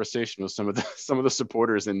into a conversation with some of the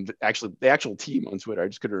supporters and the actual team on Twitter. I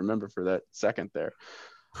just couldn't remember for that second there.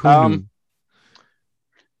 No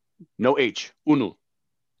H. Unu.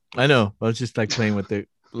 I know. I was just like playing with the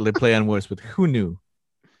play on words with who knew.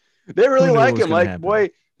 They really like him. Like, boy,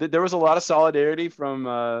 there was a lot of solidarity from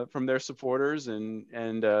their supporters and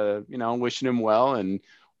wishing him well. And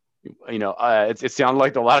it sounded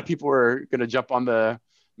like a lot of people were going to jump on the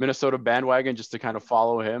Minnesota bandwagon just to kind of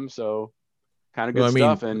follow him. So kind of good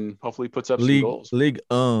stuff, and hopefully puts up some goals. League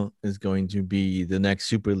 1 is going to be the next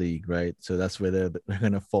Super League, right? So that's where they're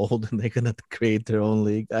going to fold and they're going to create their own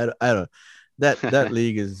league. I don't. That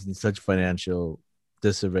league is in such financial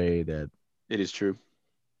disarray that it is true.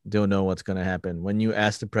 Don't know what's going to happen. When you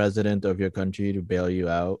ask the president of your country to bail you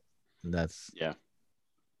out, that's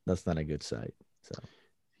not a good sight. So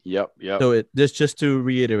yep. So just to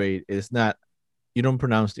reiterate, it's not, you don't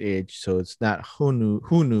pronounce the H, so it's not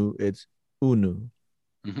Hunu, it's Unu.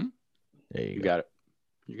 Mm-hmm. There you go.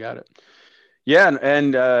 You got it. Yeah,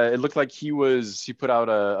 and it looked like he put out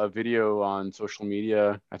a video on social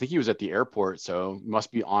media. I think he was at the airport, so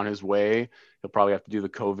must be on his way. He'll probably have to do the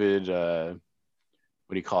COVID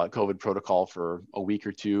COVID protocol for a week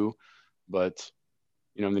or two, but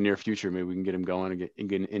in the near future, maybe we can get him going and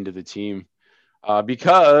get into the team.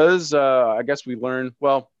 Because I guess we learned,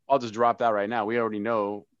 well, I'll just drop that right now. We already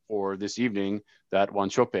know for this evening that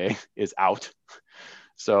Wanchope is out.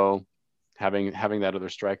 So having that other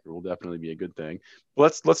striker will definitely be a good thing.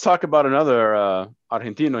 Let's talk about another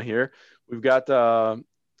Argentino here. We've got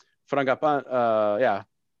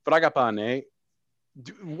Fragapane.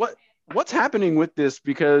 What's happening with this?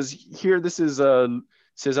 Because here, this is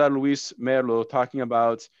Cesar Luis Merlo talking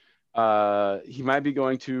about he might be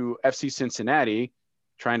going to FC Cincinnati,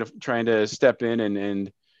 trying to step in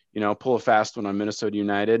and pull a fast one on Minnesota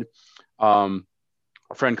United. Our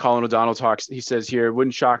friend Colin O'Donnell talks. He says here, it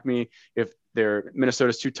wouldn't shock me if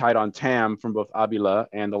Minnesota's too tight on TAM from both Avila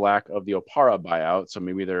and the lack of the Opara buyout. So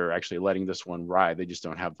maybe they're actually letting this one ride. They just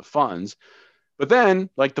don't have the funds. But then,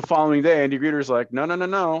 like the following day, Andy Reeder's like,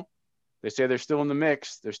 no. They say they're still in the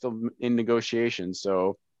mix. They're still in negotiations.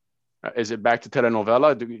 So is it back to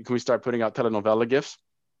telenovela? Can we start putting out telenovela gifts?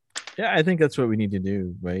 Yeah, I think that's what we need to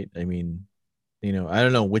do, right? I mean, I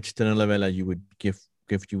don't know which telenovela you would gift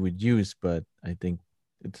you would use, but I think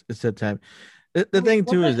it's that time. The thing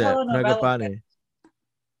too is that Fragapane.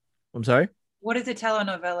 I'm sorry. What is a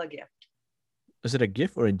telenovela gift? Is it a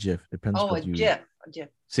GIF or a GIF? Depends. Oh, a GIF. A GIF.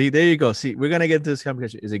 See, there you go. See, we're gonna get to this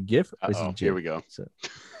conversation. Is it GIF or is it GIF? Here we go. So.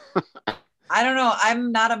 I don't know.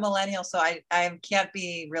 I'm not a millennial, so I can't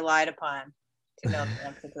be relied upon to know the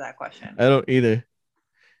answer to that question. I don't either.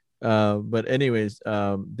 But anyways,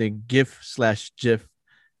 the GIF/GIF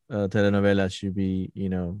telenovela should be,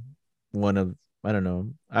 one of, I don't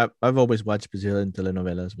know. I've always watched Brazilian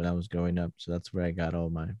telenovelas when I was growing up, so that's where I got all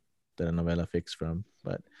my telenovela fix from.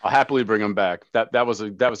 But I'll happily bring them back. That was a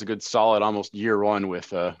good solid almost year one with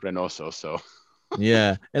Reynoso. So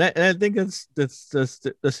yeah, and I think that's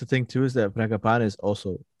the thing too, is that Fragapane is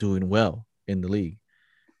also doing well in the league.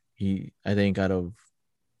 I think out of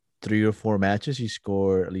 3 or 4 matches, he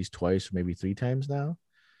scored at least twice, maybe 3 times now.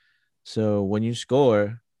 So when you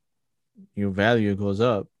score, your value goes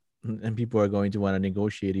up, and people are going to want to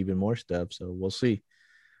negotiate even more stuff. So we'll see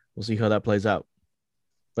how that plays out.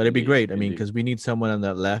 But it'd be great. I mean, because we need someone on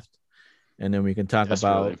that left, and then we can talk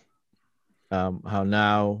about how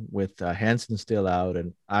now with Hansen still out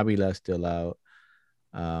and Avila still out,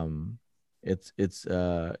 it's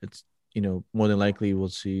more than likely we'll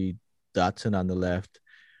see Dotson on the left.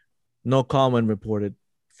 No Coleman reported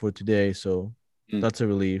for today, so that's a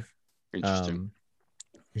relief. Interesting.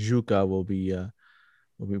 Juca will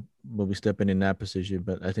be stepping in that position,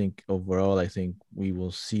 but I think overall, we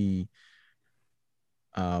will see.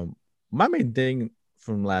 My main thing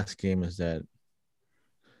from last game is that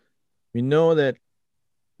we know that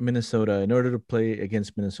Minnesota, in order to play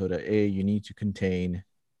against Minnesota, you need to contain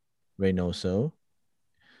Reynoso,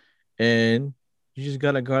 and you just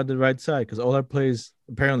gotta guard the right side, because all our plays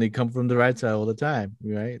apparently come from the right side all the time,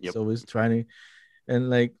 right? Yep. So always trying to,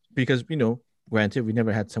 and because granted, we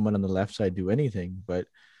never had someone on the left side do anything, but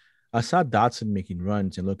I saw Dotson making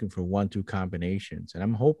runs and looking for 1-2 combinations, and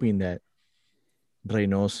I'm hoping that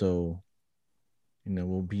Reynoso,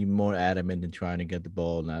 will be more adamant in trying to get the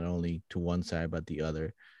ball not only to one side but the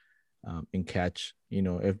other, and catch.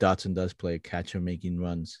 If Dotson does play, catch him making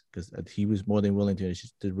runs, because he was more than willing to. It's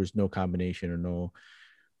just, there was no combination or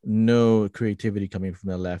no creativity coming from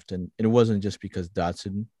the left, and it wasn't just because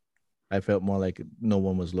Dotson. I felt more like no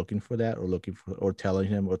one was looking for that, or telling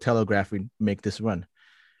him or telegraphing, make this run.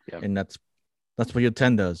 Yeah. And that's what your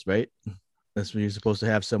 10 does, right? That's what you're supposed to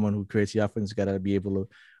have. Someone who creates the offense got to be able to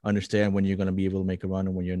understand when you're going to be able to make a run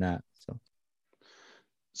and when you're not.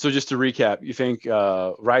 So just to recap, you think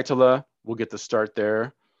Raitala will get the start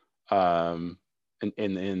there in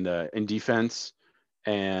defense,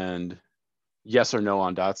 and yes or no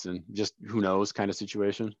on Dotson? Just who knows kind of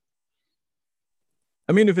situation.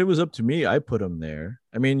 I mean, if it was up to me, I put him there.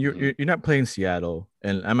 I mean, you're not playing Seattle,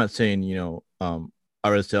 and I'm not saying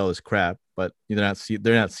RSL is crap, but they're not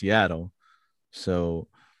Seattle. So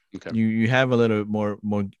okay. you have a little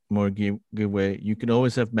more giveaway. You can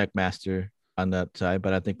always have McMaster on that side,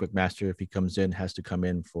 but I think McMaster, if he comes in, has to come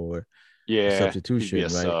in for a substitution, he'd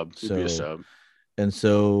be a right? He'd be a sub. And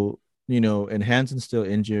so and Hansen's still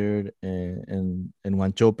injured, and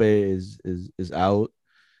Wanchope is out.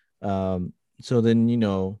 So then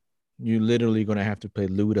you're literally going to have to play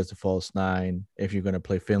Lute as a false 9 if you're going to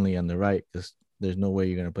play Finley on the right, because there's no way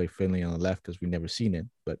you're going to play Finley on the left, because we've never seen it,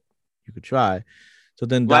 but you could try. So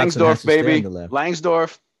then Langsdorff, baby,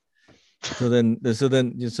 Langsdorff. So then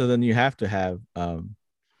you have to have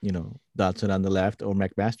Dotson on the left or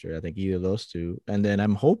McMaster. I think either of those two. And then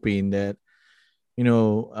I'm hoping that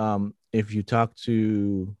if you're talking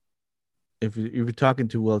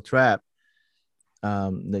to Will Trapp,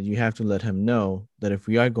 that you have to let him know that if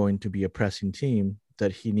we are going to be a pressing team,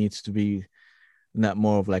 that he needs to be not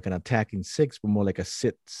more of like an attacking 6, but more like a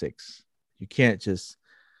sit 6. You can't just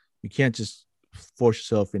force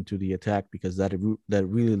yourself into the attack, because that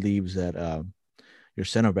really leaves that your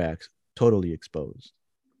center backs totally exposed.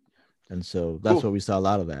 And so that's what we saw a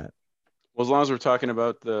lot of that. Well, as long as we're talking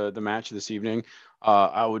about the match this evening,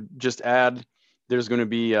 I would just add there's going to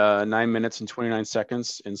be 9 minutes and 29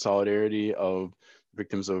 seconds in solidarity of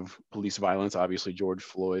victims of police violence. Obviously George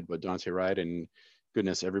Floyd, but Dante Wright, and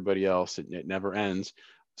goodness, everybody else. It never ends.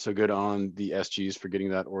 So good on the SGs for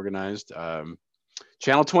getting that organized.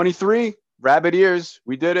 Channel 23, rabbit ears.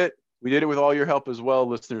 We did it. we did it with all your help as well,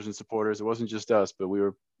 listeners and supporters. It wasn't just us, but we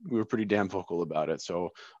were pretty damn vocal about it. So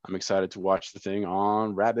I'm excited to watch the thing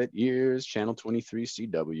on Rabbit Ears, Channel 23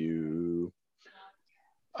 CW.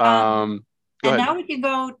 Go And ahead. now we can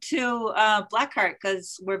go to Blackheart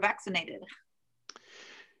because we're vaccinated.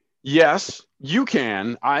 Yes, you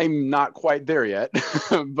can. I'm not quite there yet,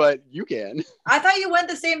 but you can. I thought you went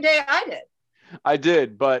the same day I did. I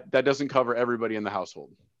did, but that doesn't cover everybody in the household.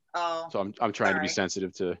 Oh. So I'm trying to be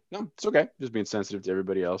sensitive to. No, it's okay. Just being sensitive to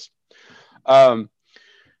everybody else.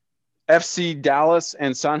 FC Dallas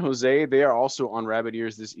and San Jose, they are also on Rabbit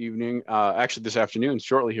Ears this evening. Actually, this afternoon,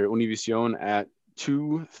 shortly here at Univision at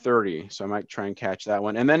 2:30. So I might try and catch that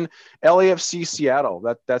one. And then LAFC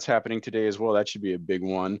Seattle, that's happening today as well. That should be a big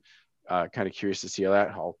one. Kind of curious to see how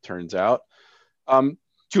that all turns out.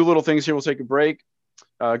 Two little things here. We'll take a break.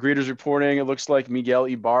 Greeters reporting. It looks like Miguel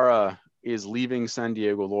Ibarra is leaving San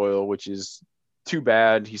Diego Loyal, which is too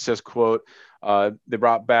bad. He says, quote, they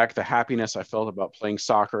brought back the happiness I felt about playing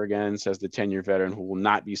soccer again, says the 10-year veteran who will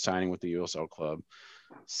not be signing with the USL club.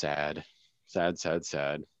 Sad.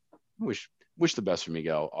 Wish the best for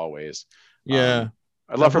Miguel always. Yeah.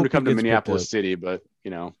 I'd love for him to come to Minneapolis City, but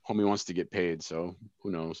homie wants to get paid, so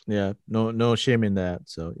who knows? Yeah, no shame in that.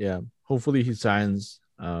 So yeah, hopefully he signs.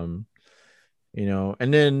 And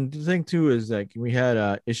then the thing too is like we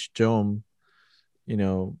had Ish Jom,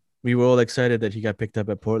 we were all excited that he got picked up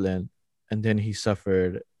at Portland, and then he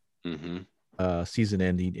suffered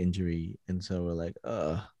season-ending injury, and so we're like,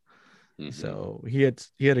 So he had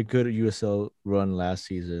a good USL run last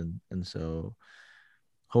season, and so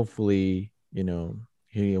hopefully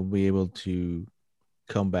he'll be able to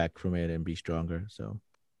come back from it and be stronger. So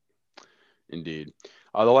indeed.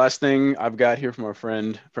 The last thing I've got here from our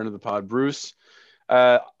friend of the pod, Bruce.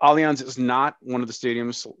 Allianz is not one of the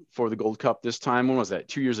stadiums for the Gold Cup this time. When was that?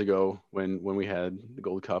 2 years ago when we had the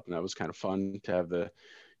Gold Cup, and that was kind of fun to have the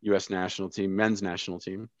U.S. national team, men's national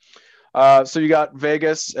team. So you got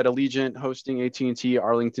Vegas at Allegiant hosting AT&T,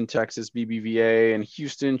 Arlington, Texas, BBVA, and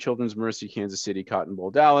Houston, Children's Mercy, Kansas City, Cotton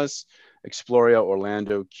Bowl, Dallas, Exploria,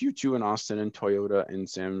 Orlando, Q2 in Austin, and Toyota in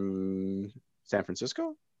San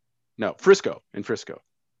Francisco? No, Frisco,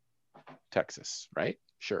 Texas, right?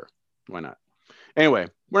 Sure. Why not? Anyway,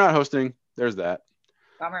 we're not hosting. There's that.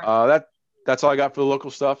 Bummer. That's all I got for the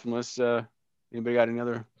local stuff, unless anybody got any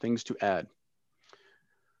other things to add.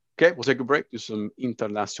 Okay, we'll take a break, do some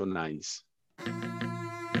internacionais.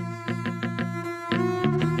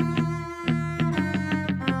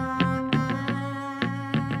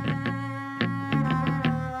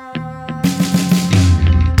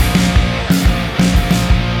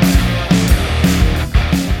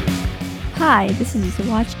 Hi, this is User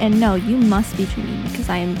Watch, and no, you must be dreaming because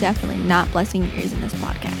I am definitely not blessing your ears in this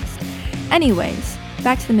podcast. Anyways,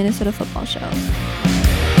 back to the Minnesota Football Show.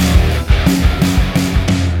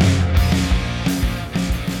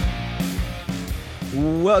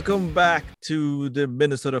 Welcome back to the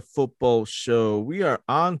Minnesota Football Show. We are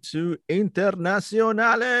on to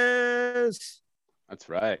Internacionales. That's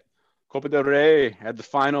right. Copa del Rey had the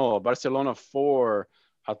final. Barcelona 4,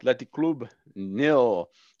 Athletic Club 0.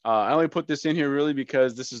 I only put this in here really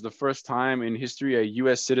because this is the first time in history a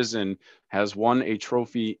U.S. citizen has won a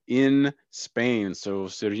trophy in Spain. So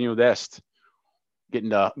Serginho Dest getting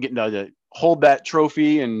to hold that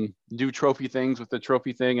trophy and do trophy things with the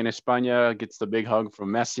trophy thing in España, gets the big hug from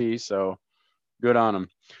Messi. So good on him.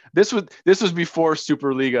 This was before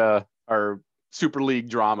Superliga or Super League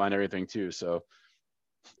drama and everything too. So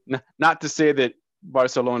not to say that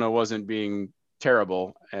Barcelona wasn't being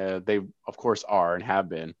terrible. They of course are and have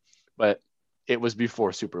been, but it was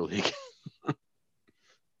before Super League.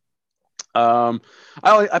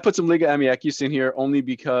 I put some Liga MX in here only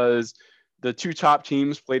because the two top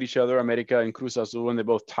teams played each other, America and Cruz Azul, and they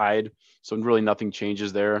both tied. So really nothing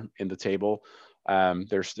changes there in the table.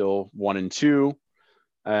 They're still 1 and 2.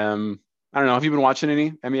 I don't know. Have you been watching any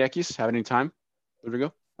MX? Have any time,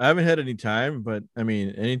 Rodrigo? I haven't had any time, but I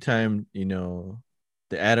mean, anytime,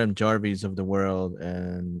 the Adam Jarvis of the world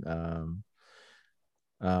and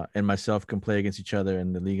myself can play against each other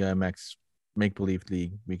in the Liga MX make-believe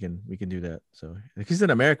league, we can do that. So he's an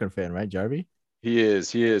American fan, right, Jarvis? He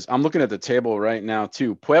is. I'm looking at the table right now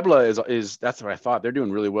too. Puebla is that's what I thought. They're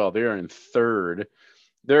doing really well. They're in third.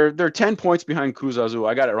 They're 10 points behind Cruz Azul.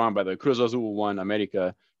 I got it wrong by the way. Cruz Azul 1,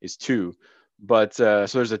 America is 2. But so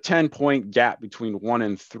there's a 10-point gap between 1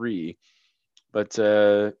 and 3. But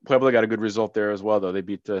Puebla got a good result there as well, though. They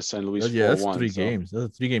beat San Luis 4-1. That's 3 games.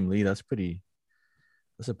 That's a 3-game lead. That's a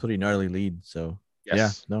pretty gnarly lead. So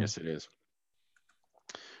yes, yes, it is.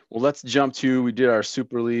 Well, let's jump to. We did our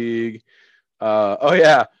Super League.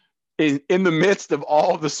 in the midst of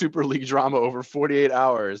all the Super League drama over 48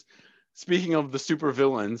 hours, speaking of the super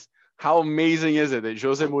villains, how amazing is it that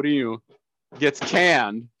Jose Mourinho gets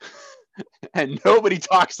canned and nobody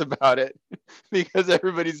talks about it because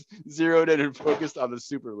everybody's zeroed in and focused on the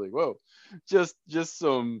Super League? Whoa, just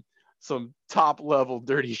some top level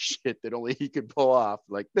dirty shit that only he could pull off.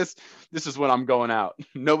 Like this is when I'm going out.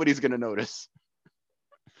 Nobody's gonna notice.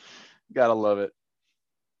 Gotta love it.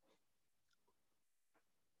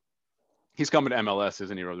 He's coming to MLS,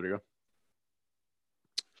 isn't he, Rodrigo?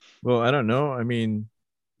 Well, I don't know. I mean,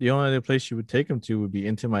 the only other place you would take him to would be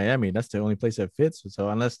into Miami. That's the only place that fits. So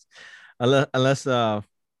unless Mr.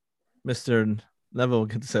 Neville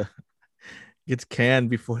gets canned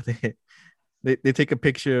before they take a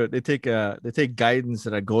picture, they take guidance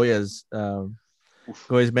at Goya's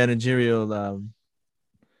managerial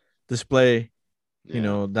display. Yeah. You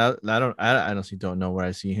know, that I honestly don't know where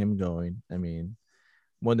I see him going. I mean,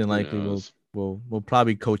 more than likely we'll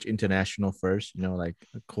probably coach international first, you know, like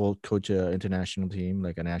coach a international team,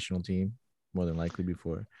 like a national team, more than likely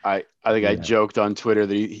before. I think I joked on Twitter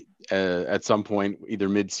that he at some point, either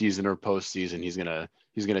mid-season or postseason, he's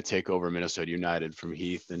gonna take over Minnesota United from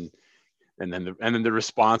Heath, and then the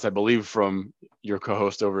response, I believe, from your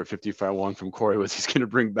co-host over at 55-1 from Corey was he's gonna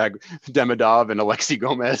bring back Demidov and Alexi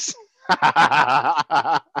Gomez.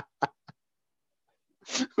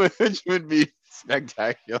 Which would be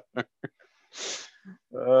spectacular.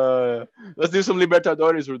 Let's do some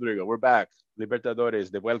Libertadores, Rodrigo. We're back.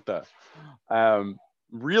 Libertadores de vuelta.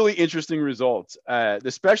 Really interesting results,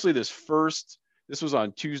 especially this was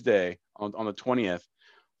on Tuesday on the 20th,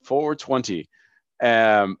 4:20.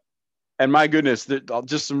 And my goodness,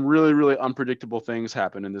 just some really, really unpredictable things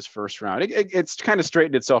happened in this first round. It's kind of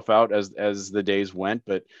straightened itself out as the days went,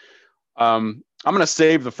 but I'm going to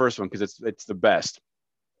save the first one because it's the best.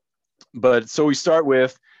 But so we start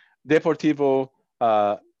with Deportivo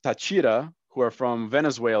Táchira, who are from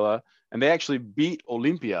Venezuela, and they actually beat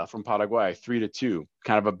Olimpia from Paraguay 3-2.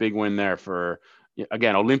 Kind of a big win there for,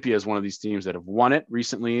 again, Olimpia is one of these teams that have won it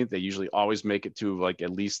recently. They usually always make it to like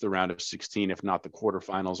at least the round of 16, if not the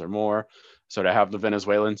quarterfinals or more. So to have the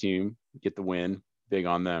Venezuelan team get the win, big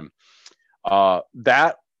on them.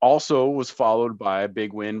 That also was followed by a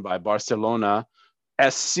big win by Barcelona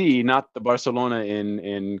SC, not the Barcelona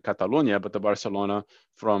in Catalonia, but the Barcelona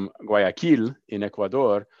from Guayaquil in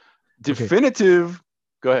Ecuador. Definitive. Okay.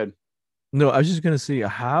 Go ahead. No, I was just going to say,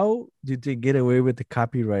 how did they get away with the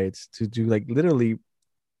copyrights to do like literally?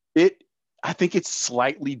 I think it's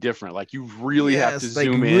slightly different. Like you really have to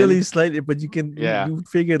zoom in. Really slightly, but you can, you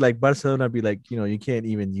figured like Barcelona be like, you can't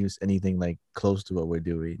even use anything like close to what we're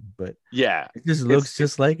doing. But yeah, it just looks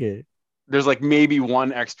just like it. There's like maybe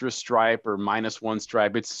one extra stripe or -1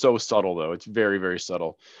 stripe. It's so subtle though. It's very, very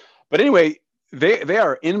subtle. But anyway, they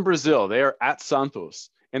are in Brazil. They are at Santos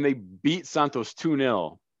and they beat Santos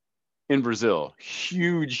 2-0 in Brazil.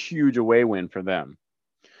 Huge away win for them.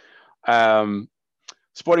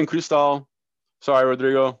 Sporting Cristal, sorry,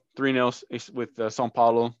 Rodrigo, 3-0 with São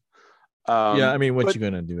Paulo. I mean, what you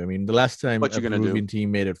gonna do? I mean, the last time a Peruvian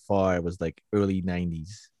team made it far, it was like early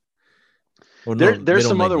 90s. There's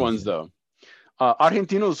some other ones though.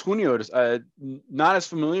 Argentinos Juniors, not as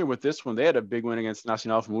familiar with this one. They had a big win against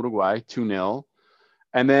Nacional from Uruguay, 2-0.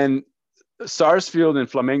 And then Sarsfield and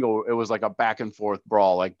Flamengo, it was like a back and forth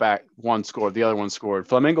brawl, like one scored, the other one scored.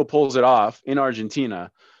 Flamengo pulls it off in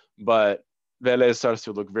Argentina, but Vélez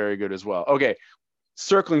Sarsfield looked very good as well. Okay,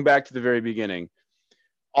 circling back to the very beginning,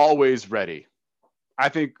 always ready. I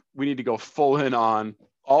think we need to go full in on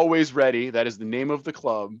Always Ready. That is the name of the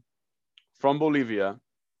club from Bolivia.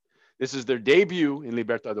 This is their debut in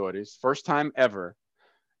Libertadores, first time ever.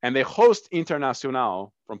 And they host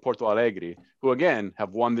Internacional from Porto Alegre, who again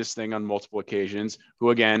have won this thing on multiple occasions, who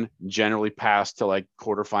again generally pass to like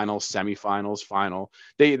quarterfinals, semifinals, final.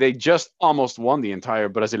 They just almost won the entire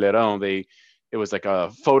Brasileirão. It was like a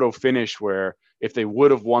photo finish where if they would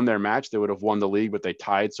have won their match, they would have won the league, but they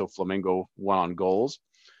tied, so Flamengo won on goals.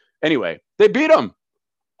 Anyway, they beat them.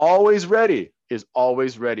 Always Ready is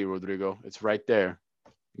always ready, Rodrigo. It's right there.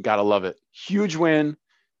 You gotta love it. Huge win,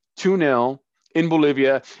 2-0 in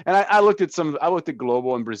Bolivia. And I looked at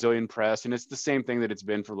global and Brazilian press, and it's the same thing that it's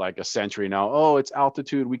been for like a century now. Oh, it's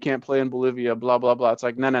altitude. We can't play in Bolivia, blah, blah, blah. It's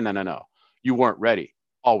like, no. You weren't ready.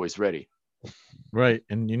 Always ready. Right.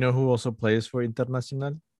 And you know who also plays for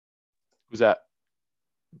Internacional? Who's that?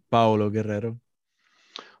 Paulo Guerrero,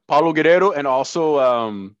 and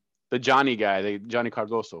also the Johnny guy, Johnny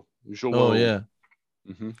Cardoso. Oh, yeah.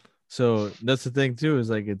 Mm-hmm. So that's the thing too, is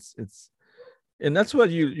like it's and that's what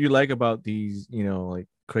you like about these, like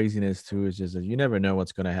craziness too is just that you never know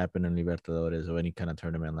what's going to happen in Libertadores or any kind of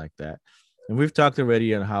tournament like that. And we've talked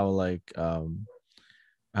already on how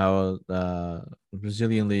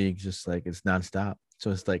Brazilian league just like it's nonstop.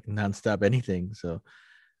 So it's like nonstop anything. So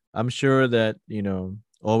I'm sure that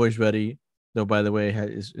always ready. Though by the way,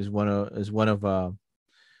 is one of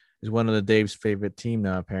the Dave's favorite team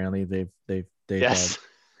now. Apparently Yes.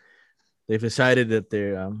 They've decided that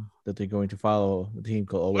they're going to follow a team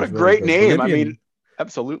called Always What a Ready. great But name. Bolivian, I mean,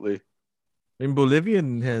 absolutely.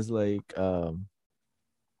 Bolivian has like the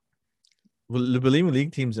Bolivian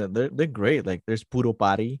league teams that they're great. Like there's Puro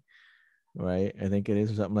Party, right? I think it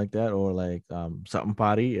is or something like that, or like something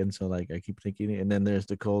Party. And so like I keep thinking, and then there's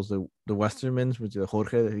the Coles, the Westermans, which is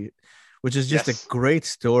Jorge, which is just a great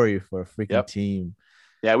story for a freaking team.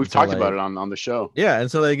 Yeah, we've talked about it on the show. Yeah,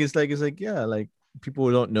 and so like it's like yeah, like people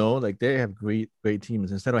who don't know, like they have great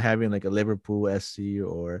teams. Instead of having like a Liverpool SC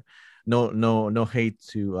or no hate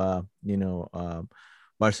to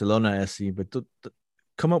Barcelona SC, but to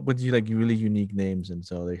come up with like really unique names and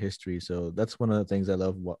so their history. So that's one of the things I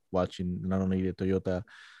love watching, not only the Toyota,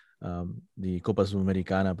 the Copa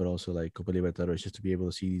Sudamericana, but also like Copa Libertadores, just to be able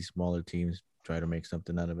to see these smaller teams try to make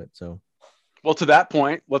something out of it. So, well, to that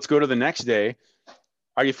point, let's go to the next day.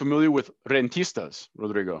 Are you familiar with Rentistas,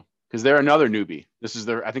 Rodrigo? Because they're another newbie. This is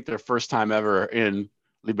I think their first time ever in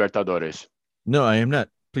Libertadores. No, I am not.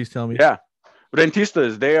 Please tell me. Yeah.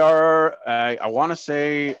 Rentistas, they are, I want to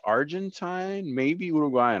say Argentine, maybe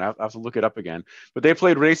Uruguayan. I have to look it up again. But they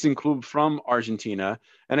played Racing Club from Argentina.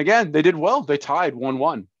 And again, they did well. They tied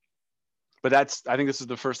 1-1. But I think this is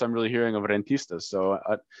the first I'm really hearing of Rentistas. So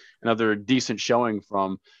another decent showing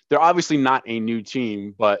from, they're obviously not a new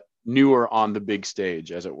team, but newer on the big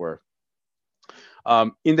stage, as it were.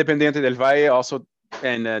 Independiente del Valle also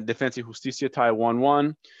and Defensa y Justicia tie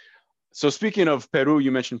 1-1. So speaking of Peru,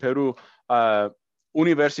 you mentioned Peru.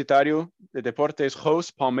 Universitario de Deportes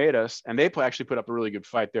hosts Palmeiras, and they actually put up a really good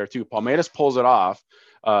fight there too. Palmeiras pulls it off.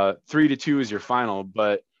 3-2 is your final,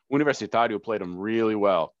 but Universitario played them really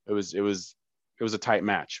well. It was a tight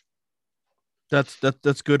match.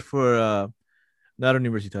 That's good for not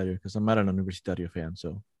Universitario, because I'm not an Universitario fan,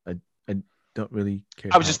 so I don't really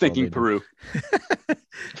care. I was just thinking Peru.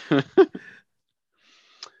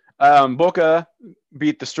 Boca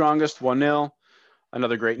beat the Strongest 1-0.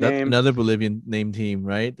 Another great name. Another Bolivian name team,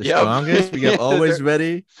 right? The Strongest. We have Always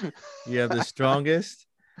Ready. You have the Strongest.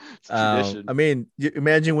 I mean,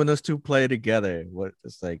 imagine when those two play together. What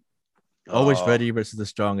it's like, Always Ready versus the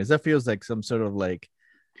Strongest. That feels like some sort of like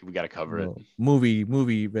we got to cover it.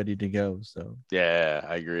 Movie ready to go. So yeah,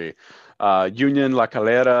 I agree. Union La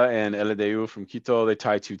Calera and LDU from Quito, they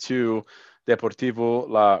tie 2-2. Deportivo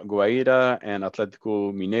La Guaira and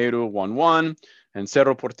Atlético Mineiro 1-1. And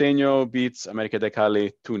Cerro Porteño beats América de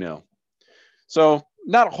Cali 2-0. So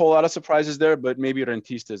not a whole lot of surprises there, but maybe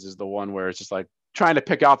Rentistas is the one where it's just like trying to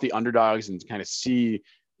pick out the underdogs and kind of see,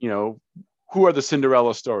 who are the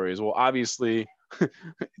Cinderella stories. Well, obviously,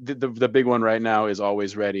 the big one right now is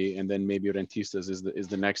Always Ready, and then maybe Rentistas is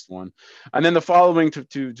the next one. And then the following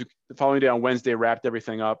the following day on Wednesday wrapped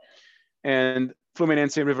everything up, and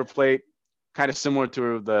Fluminense and River Plate, kind of similar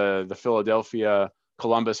to the Philadelphia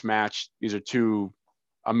Columbus match. These are two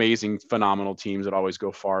amazing, phenomenal teams that always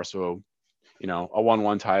go far. So, a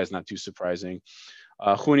 1-1 tie is not too surprising.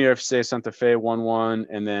 MNUFC Santa Fe 1-1,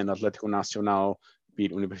 and then Atlético Nacional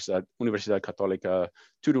beat Universidad Católica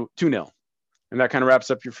 2-0. And that kind of wraps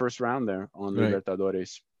up your first round there on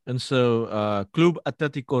Libertadores. And so Club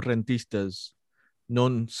Atlético Rentistas,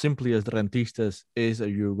 known simply as Rentistas, is a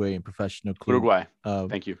Uruguayan professional club. Uruguay.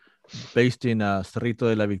 Thank you. Based in Cerrito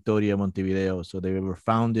de la Victoria, Montevideo. So they were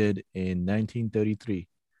founded in 1933.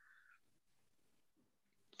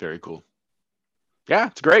 Very cool. Yeah,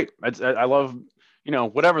 it's great. I love,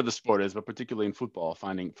 whatever the sport is, but particularly in football,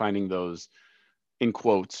 finding those, in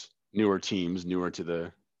quotes, newer teams, newer to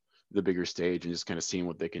the bigger stage, and just kind of seeing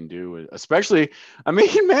what they can do. Especially, I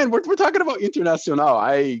mean, man, we're talking about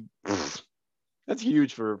Internacional. That's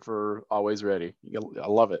huge for Always Ready. I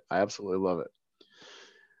love it. I absolutely love it.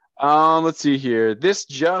 Let's see here. This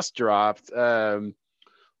just dropped. Ryan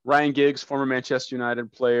Giggs, former Manchester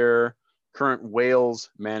United player, current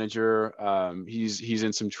Wales manager. He's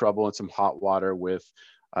in some trouble and some hot water with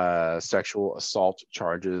sexual assault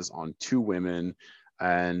charges on 2 women.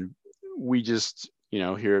 And we just,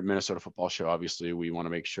 here at Minnesota Football Show, obviously we want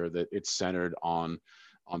to make sure that it's centered on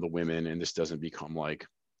the women, and this doesn't become like,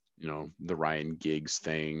 the Ryan Giggs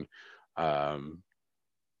thing.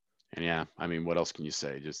 And yeah, I mean, what else can you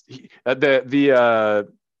say? Just I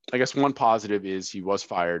guess one positive is he was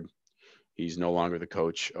fired He's no longer the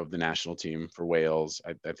coach of the national team for Wales.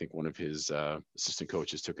 I think one of his assistant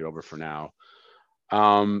coaches took it over for now.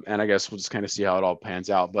 And I guess we'll just kind of see how it all pans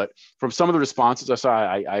out. But from some of the responses I saw,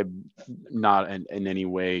 I'm not in any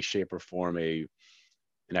way, shape, or form an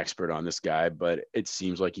expert on this guy, but it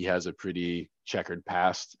seems like he has a pretty checkered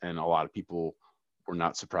past, and a lot of people were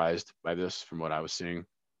not surprised by this from what I was seeing.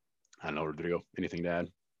 I don't know, Rodrigo, anything to add?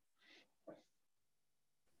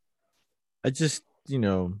 I just,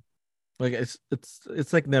 like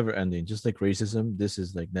it's like never ending, just like racism. This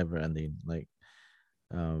is like never ending. Like,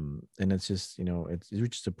 and it's just, it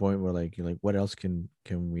reaches a point where like, you're like, what else can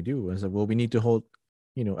we do? And it's like, well, we need to hold,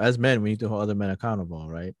 as men, we need to hold other men accountable,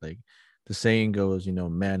 right? Like the saying goes,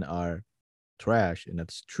 men are trash, and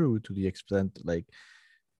that's true to the extent like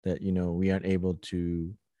that, we aren't able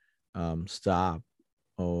to stop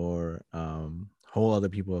or hold other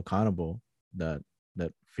people accountable that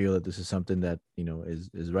feel that this is something that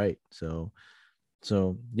is right. So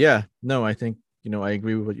yeah, no, I think I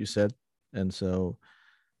agree with what you said, and so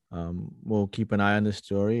we'll keep an eye on this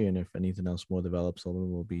story, and if anything else more develops,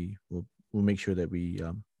 we'll make sure that we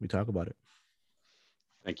talk about it.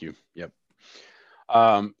 Thank you. Yep.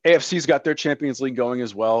 AFC's got their Champions League going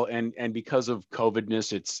as well, and because of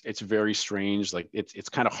COVIDness, it's very strange. Like it's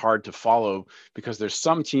kind of hard to follow because there's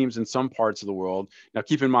some teams in some parts of the world. Now,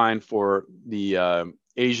 keep in mind for the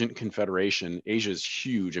Asian Confederation, Asia is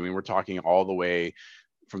huge. I mean, we're talking all the way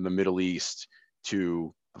from the Middle East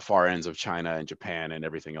to the far ends of China and Japan and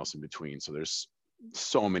everything else in between. So there's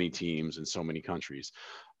so many teams and so many countries.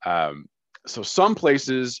 So some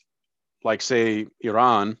places, like say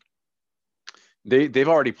Iran, they've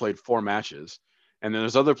already played 4 matches, and then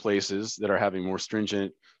there's other places that are having more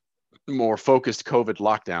stringent, more focused COVID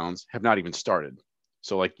lockdowns have not even started.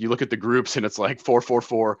 So like you look at the groups and it's like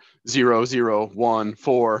 4-4-4, 0-0-1,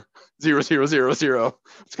 4, 0-0-0-0.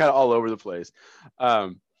 It's kind of all over the place.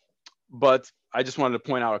 But I just wanted to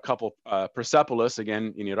point out a couple. Persepolis,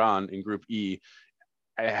 again in Iran, in Group E,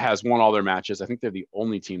 has won all their matches. I think they're the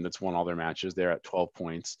only team that's won all their matches. They're at 12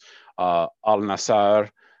 points. Al Nassr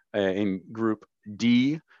in Group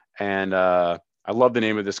D, and I love the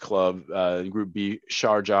name of this club, Group B,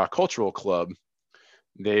 Sharjah Cultural Club.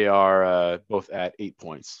 They are both at 8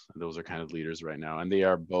 points. Those are kind of leaders right now, and they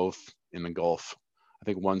are both in the Gulf. I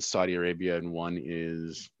think one's Saudi Arabia and one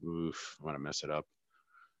is, I want to mess it up.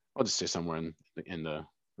 I'll just say somewhere in the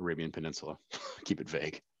Arabian Peninsula. Keep it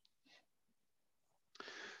vague.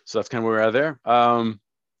 So that's kind of where we're at there. Daryl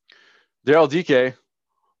DK,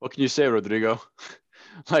 what can you say, Rodrigo?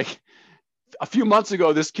 Like a few months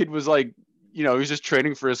ago, this kid was like, he was just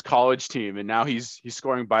training for his college team, and now he's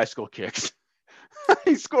scoring bicycle kicks.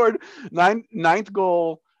 He scored ninth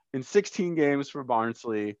goal in 16 games for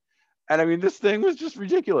Barnsley. And I mean, this thing was just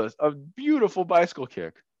ridiculous. A beautiful bicycle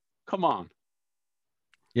kick. Come on.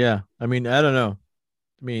 Yeah. I mean, I don't know.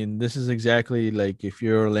 I mean, this is exactly like if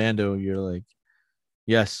you're Orlando, you're like,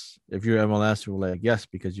 yes. If you're MLS, you're like, yes,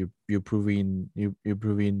 because you're proving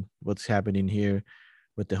what's happening here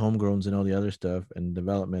with the homegrowns and all the other stuff and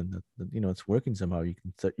development that it's working somehow.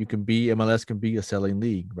 MLS can be a selling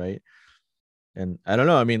league, right? And I don't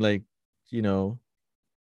know. I mean, like,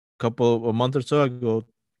 a month or so ago,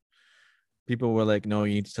 people were like, no,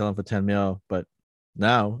 you need to sell him for 10 mil. But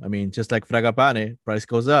now, I mean, just like Fragapane, price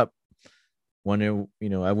goes up. I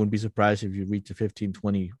wouldn't be surprised if you reach a 15,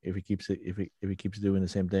 20 if he keeps doing the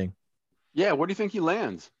same thing. Yeah, where do you think he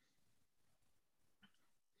lands?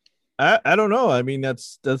 I don't know. I mean,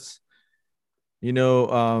 that's I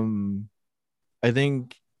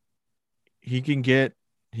think he can get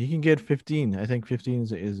 15. I think 15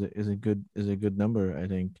 is a good number, I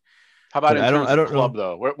think. How about in terms of club, know.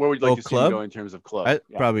 though? Where would you like to see him go in terms of club?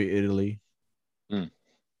 Probably Italy.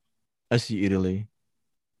 I see Italy.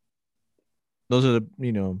 Those are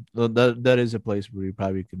that is a place where you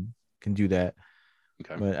probably can do that.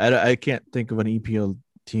 Okay. But I can't think of an EPL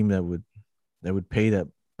team that would pay that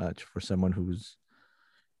much for someone who's,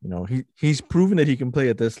 he's proven that he can play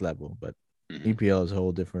at this level, but EPL is a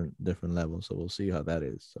whole different level. So we'll see how that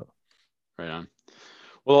is. So, right on.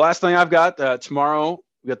 Well, the last thing I've got tomorrow,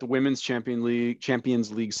 we got the Women's Champions League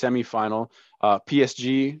semifinal,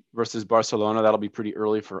 PSG versus Barcelona. That'll be pretty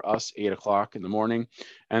early for us, 8:00 in the morning,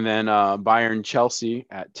 and then Bayern Chelsea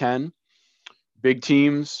at 10. Big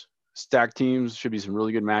teams, stacked teams. Should be some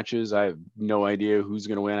really good matches. I have no idea who's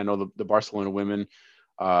going to win. I know the Barcelona women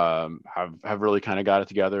have really kind of got it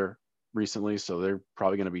together recently, so they're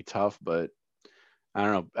probably going to be tough, but I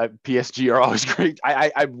don't know. PSG are always great.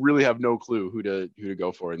 I really have no clue who to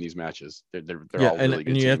go for in these matches. They're all really good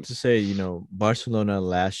and you teams. have to say, Barcelona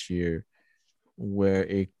last year were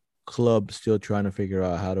a club still trying to figure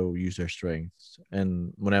out how to use their strengths.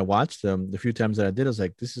 And when I watched them, the few times that I did, I was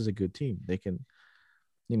like, this is a good team. They can,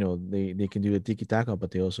 they can do the tiki taka,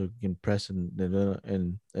 but they also can press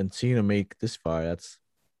and seeing them make this far.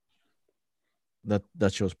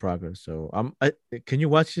 That shows progress. So can you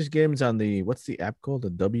watch these games on what's the app called, the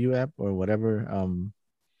W app or whatever?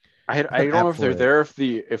 I don't know if they're there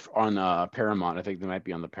if on Paramount. I think they might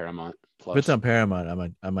be on the Paramount Plus. If it's on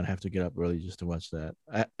Paramount, I might have to get up early just to watch that.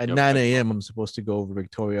 At 9 a.m. I'm supposed to go over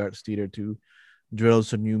Victoria Arts Theater to drill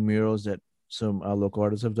some new murals that some local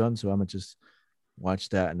artists have done. So I'm gonna just watch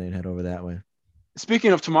that and then head over that way.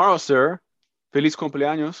 Speaking of tomorrow, sir, feliz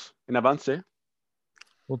cumpleaños en avance.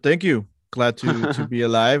 Well, thank you. Glad to be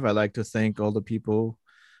alive. I'd like to thank all the people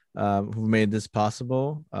who made this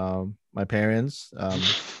possible. My parents, I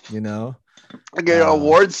get an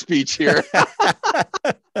award speech here.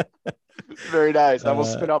 Very nice. I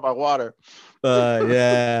almost spit out my water.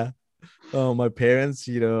 Yeah. Oh, my parents,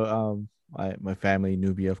 my family,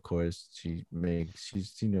 Nubia, of course. You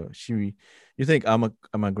think I'm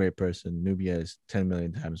a great person. Nubia is 10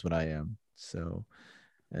 million times what I am. So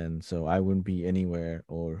I wouldn't be anywhere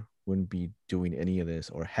or wouldn't be doing any of this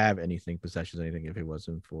or have anything, possessions, anything if it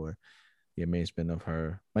wasn't for the amazement of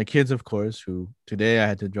her. My kids, of course, who today I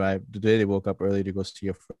had to drive. Today they woke up early to go see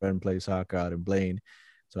a friend play soccer out in Blaine.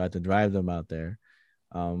 So I had to drive them out there.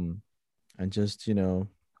 And just, a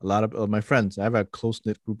lot of my friends. I have a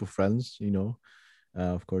close-knit group of friends,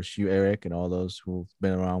 of course, you, Eric, and all those who've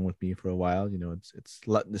been around with me for a while.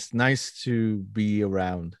 It's nice to be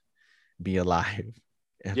around, be alive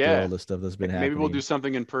after all the stuff that's been happening. Maybe we'll do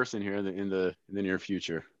something in person here in the near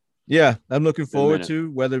future. Yeah, I'm looking forward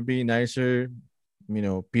to weather being nicer,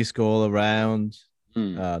 Pisco all around.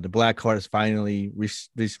 The Black Heart is finally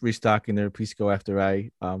restocking their Pisco after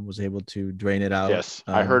I was able to drain it out. Yes,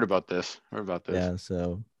 I heard about this. Yeah,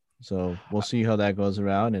 so we'll see how that goes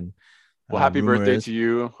around. And well, happy birthday to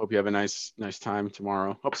you. Hope you have a nice time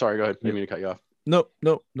tomorrow. Oh, sorry, go ahead. Didn't mean to cut you off. No,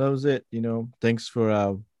 that was it. Thanks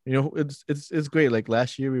for it's great. Like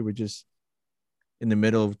last year, we were just in the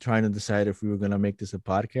middle of trying to decide if we were going to make this a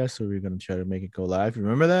podcast or we were going to try to make it go live.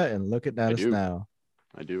 Remember that? And look at us now.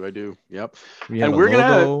 I do. Yep. And we're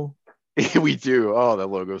going to, we do. Oh, that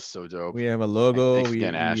logo is so dope. We have a logo. Thanks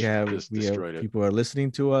again, Ash. We have people are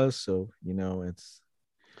listening to us. So, it's.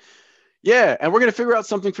 Yeah. And we're going to figure out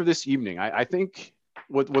something for this evening. I think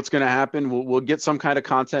what's going to happen, we'll get some kind of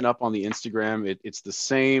content up on the Instagram. It's the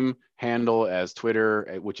same handle as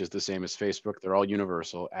Twitter, which is the same as Facebook. They're all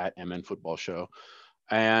universal at MN Football Show.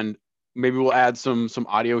 And maybe we'll add some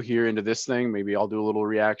audio here into this thing. Maybe I'll do a little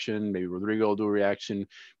reaction. Maybe Rodrigo will do a reaction.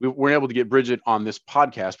 We weren't able to get Bridget on this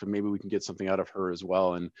podcast, but maybe we can get something out of her as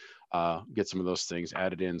well and get some of those things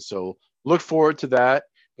added in. So look forward to that.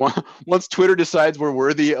 Once Twitter decides we're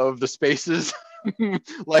worthy of the spaces,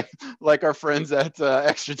 like our friends at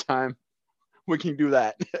Extra Time, we can do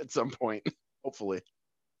that at some point, hopefully.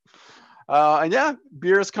 And yeah,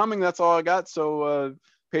 beer is coming. That's all I got. So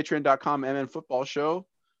patreon.com MN Football Show.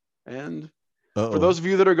 And for those of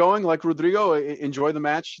you that are going, like Rodrigo, enjoy the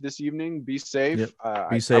match this evening. Be safe. Yep.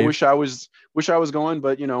 Be safe. I wish I was going,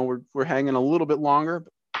 but we're hanging a little bit longer.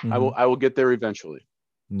 But I will get there eventually.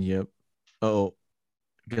 Yep. Oh,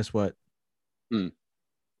 guess what? I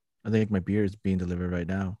think my beer is being delivered right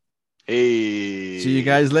now. Hey. See you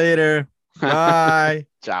guys later. Bye.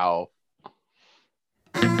 Ciao.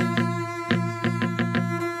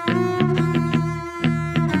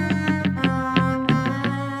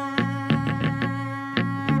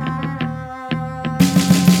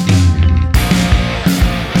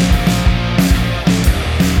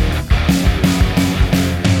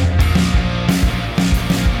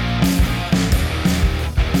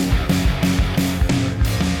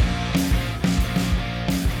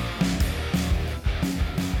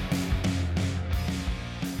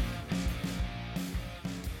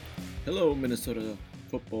 Hello, Minnesota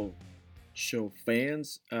Football Show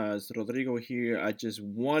fans. It's Rodrigo here. I just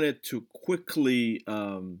wanted to quickly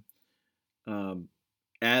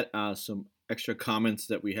add some extra comments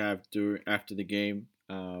that we have after the game.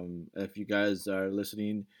 If you guys are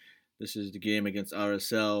listening, this is the game against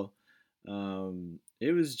RSL.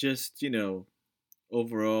 It was just,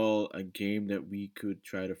 overall a game that we could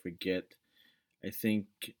try to forget. I think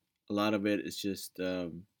a lot of it is just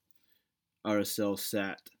RSL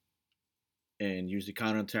sat and used the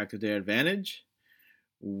counterattack to their advantage.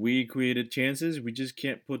 We created chances. We just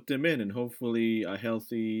can't put them in. And hopefully a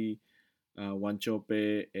healthy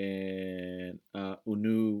Wanchope and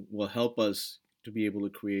Unu will help us to be able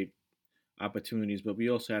to create opportunities, but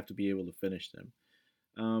we also have to be able to finish them.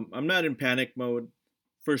 I'm not in panic mode.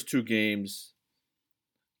 First two games,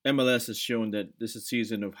 MLS has shown that this is a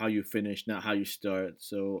season of how you finish, not how you start.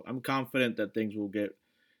 So I'm confident that things will get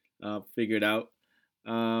figured out.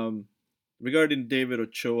 Um, Regarding David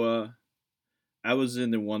Ochoa, I was in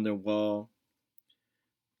the wonder wall.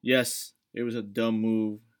 Yes, it was a dumb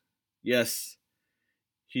move. Yes,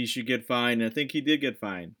 he should get fined. I think he did get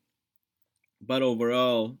fined. But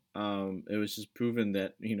overall, it was just proven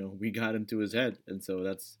that we got into his head, and so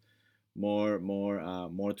that's more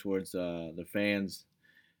towards the fans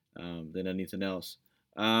than anything else.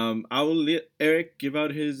 I will let Eric give out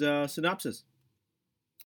his synopsis.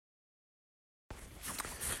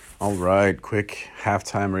 All right, quick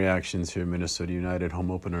halftime reactions here. Minnesota United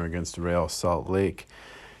home opener against Real Salt Lake.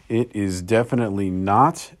 It is definitely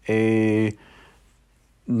not a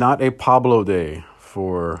Pablo day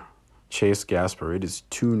for Chase Gasper. It is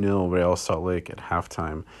 2-0 Real Salt Lake at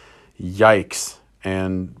halftime. Yikes.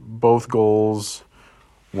 And both goals,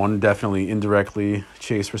 one definitely indirectly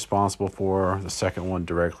Chase responsible for, the second one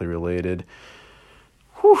directly related.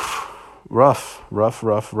 Whew. Rough.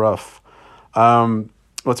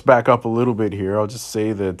 Let's back up a little bit here. I'll just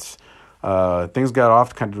say that things got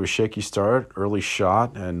off kind of a shaky start, early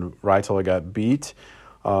shot, and right till I got beat.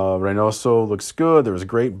 Reynoso looks good. There was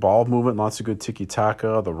great ball movement, lots of good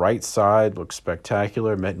tiki-taka. The right side looks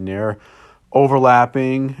spectacular. Metner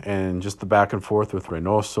overlapping, and just the back and forth with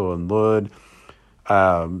Reynoso and Lud.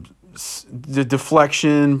 The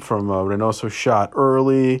deflection from Reynoso shot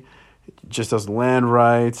early just doesn't land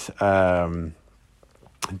right.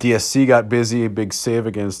 DSC got busy, big save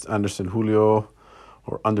against Anderson Julio.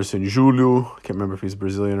 Can't remember if he's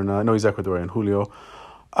Brazilian or not. No, he's Ecuadorian, Julio.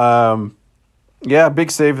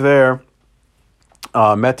 Big save there.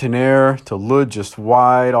 Metner to Lud just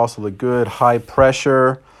wide, also looked good. High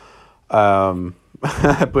pressure. I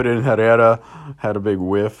put in Herrera, had a big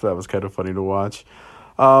whiff. That was kind of funny to watch.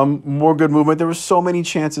 More good movement. There were so many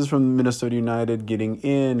chances from Minnesota United getting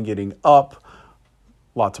in, getting up.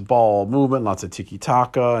 Lots of ball movement, lots of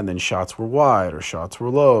tiki-taka, and then shots were wide or shots were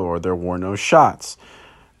low or there were no shots.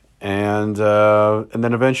 And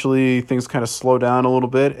then eventually things kind of slow down a little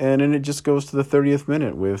bit, and then it just goes to the 30th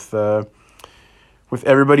minute with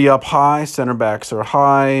everybody up high. Center backs are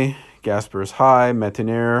high, Gasper's high,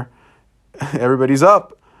 Metner, everybody's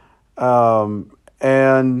up.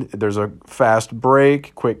 And there's a fast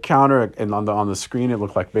break, quick counter, and on the screen it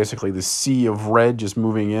looked like basically the sea of red just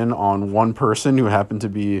moving in on one person who happened to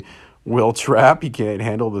be Will Trapp. He can't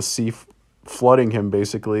handle the sea flooding him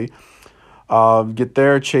basically. Get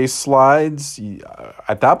there, Chase slides.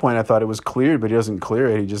 At that point I thought it was cleared, but he doesn't clear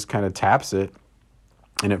it. He just kind of taps it,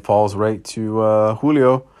 and it falls right to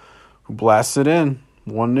Julio, who blasts it in.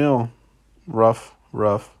 1-0.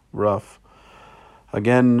 Rough.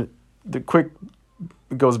 Again, the quick...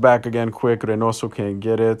 It goes back again quick. Reynoso can't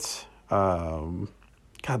get it. God,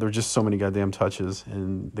 there were just so many goddamn touches,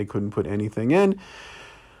 and they couldn't put anything in.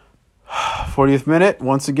 40th minute,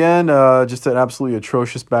 once again, just an absolutely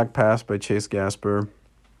atrocious back pass by Chase Gasper.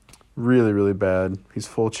 Really, really bad. He's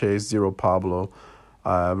full Chase, zero Pablo.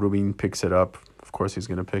 Rubin picks it up. Of course he's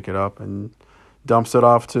going to pick it up and dumps it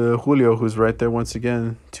off to Julio, who's right there once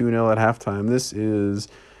again. 2-0 at halftime. This is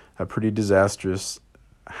a pretty disastrous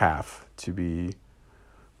half to be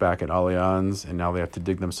back at Allianz, and now they have to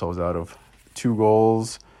dig themselves out of 2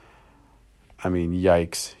 goals. I mean,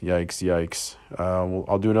 yikes.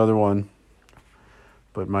 I'll do another one,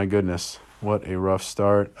 but my goodness, what a rough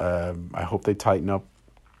start. I hope they tighten up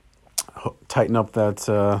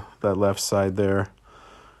that left side there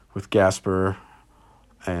with Gasper,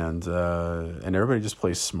 and everybody just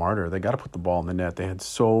plays smarter. They got to put the ball in the net. They had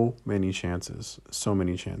so many chances.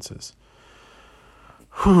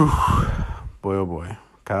 Whew. Boy, oh boy.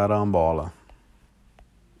 Carambola.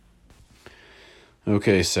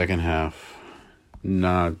 Okay, second half.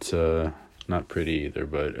 Not pretty either,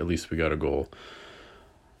 but at least we got a goal.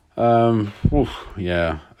 Right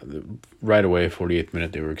away, 48th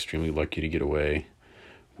minute, they were extremely lucky to get away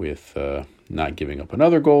with not giving up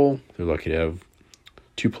another goal. They're lucky to have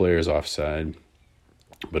 2 players offside.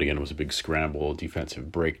 But again, it was a big scramble,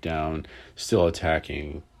 defensive breakdown, still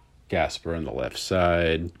attacking Gasper on the left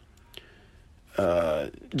side.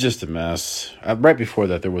 Just a mess. Right before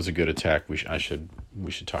that, there was a good attack. We should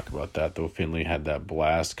talk about that, though. Finley had that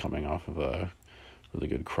blast coming off of a really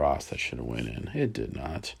good cross that should have went in. It did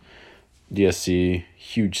not. DSC,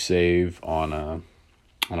 huge save on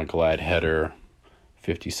a glide header,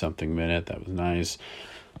 50-something minute. That was nice.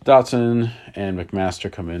 Dotson and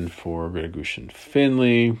McMaster come in for Gregushin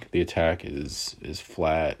Finley. The attack is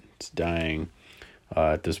flat. It's dying.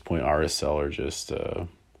 At this point, RSL are just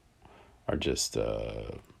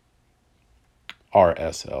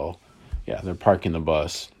RSL. Yeah, they're parking the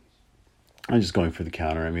bus. I'm just going for the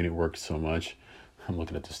counter. I mean, it worked so much. I'm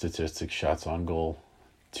looking at the statistics. Shots on goal,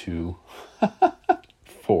 2,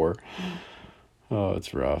 4. Oh,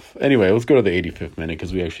 it's rough. Anyway, let's go to the 85th minute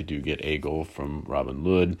because we actually do get a goal from Robin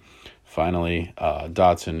Lod. Finally,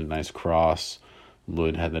 Dotson, nice cross.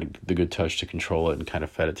 Lod had the good touch to control it and kind of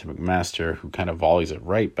fed it to McMaster, who kind of volleys it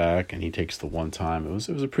right back, and he takes the one time. It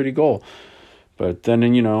was a pretty goal. But then,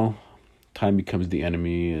 time becomes the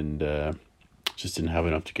enemy, and just didn't have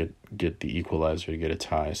enough to get the equalizer to get a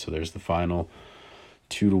tie. So there's the final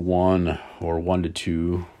 2-1 or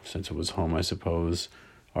 1-2, since it was home, I suppose.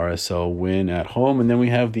 RSL win at home, and then we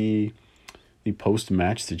have the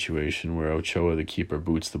post-match situation where Ochoa, the keeper,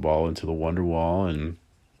 boots the ball into the wonder wall, and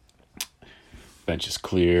bench is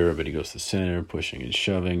clear. Everybody goes to center, pushing and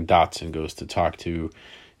shoving. Dotson goes to talk to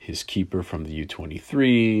his keeper from the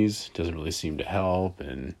U23s. Doesn't really seem to help,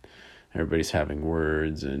 and everybody's having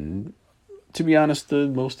words. And to be honest, the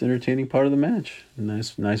most entertaining part of the match.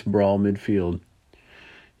 Nice brawl midfield.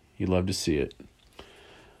 You love to see it.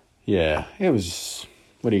 Yeah, it was.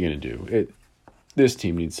 What are you going to do? This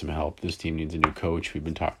team needs some help. This team needs a new coach. We've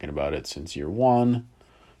been talking about it since year 1.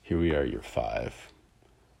 Here we are, year 5.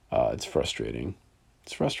 It's frustrating.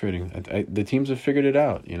 It's frustrating. The teams have figured it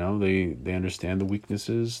out. They understand the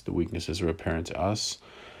weaknesses. The weaknesses are apparent to us.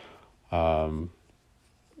 What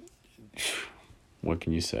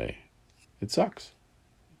can you say? It sucks.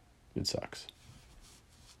 It sucks.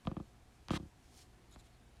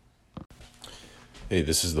 Hey,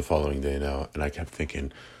 this is the following day now, and I kept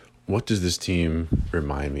thinking, what does this team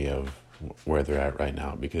remind me of where they're at right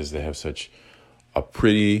now? Because they have such a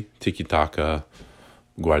pretty tiki-taka,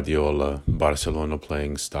 Guardiola, Barcelona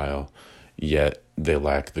playing style, yet they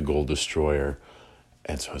lack the goal destroyer.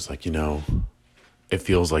 And so I was like, it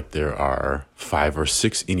feels like there are 5 or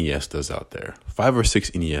 6 Iniestas out there. 5 or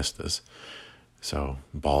 6 Iniestas. So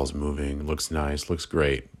ball's moving, looks nice, looks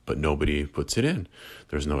great, but nobody puts it in.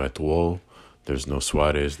 There's no Eto'o. There's no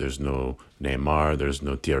Suarez, there's no Neymar, there's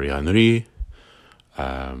no Thierry Henry.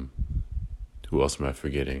 Who else am I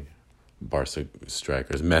forgetting? Barca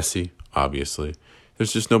strikers. Messi, obviously.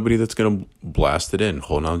 There's just nobody that's going to blast it in.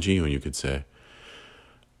 Ronaldinho, you could say.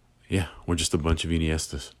 Yeah, we're just a bunch of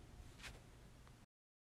Iniestas.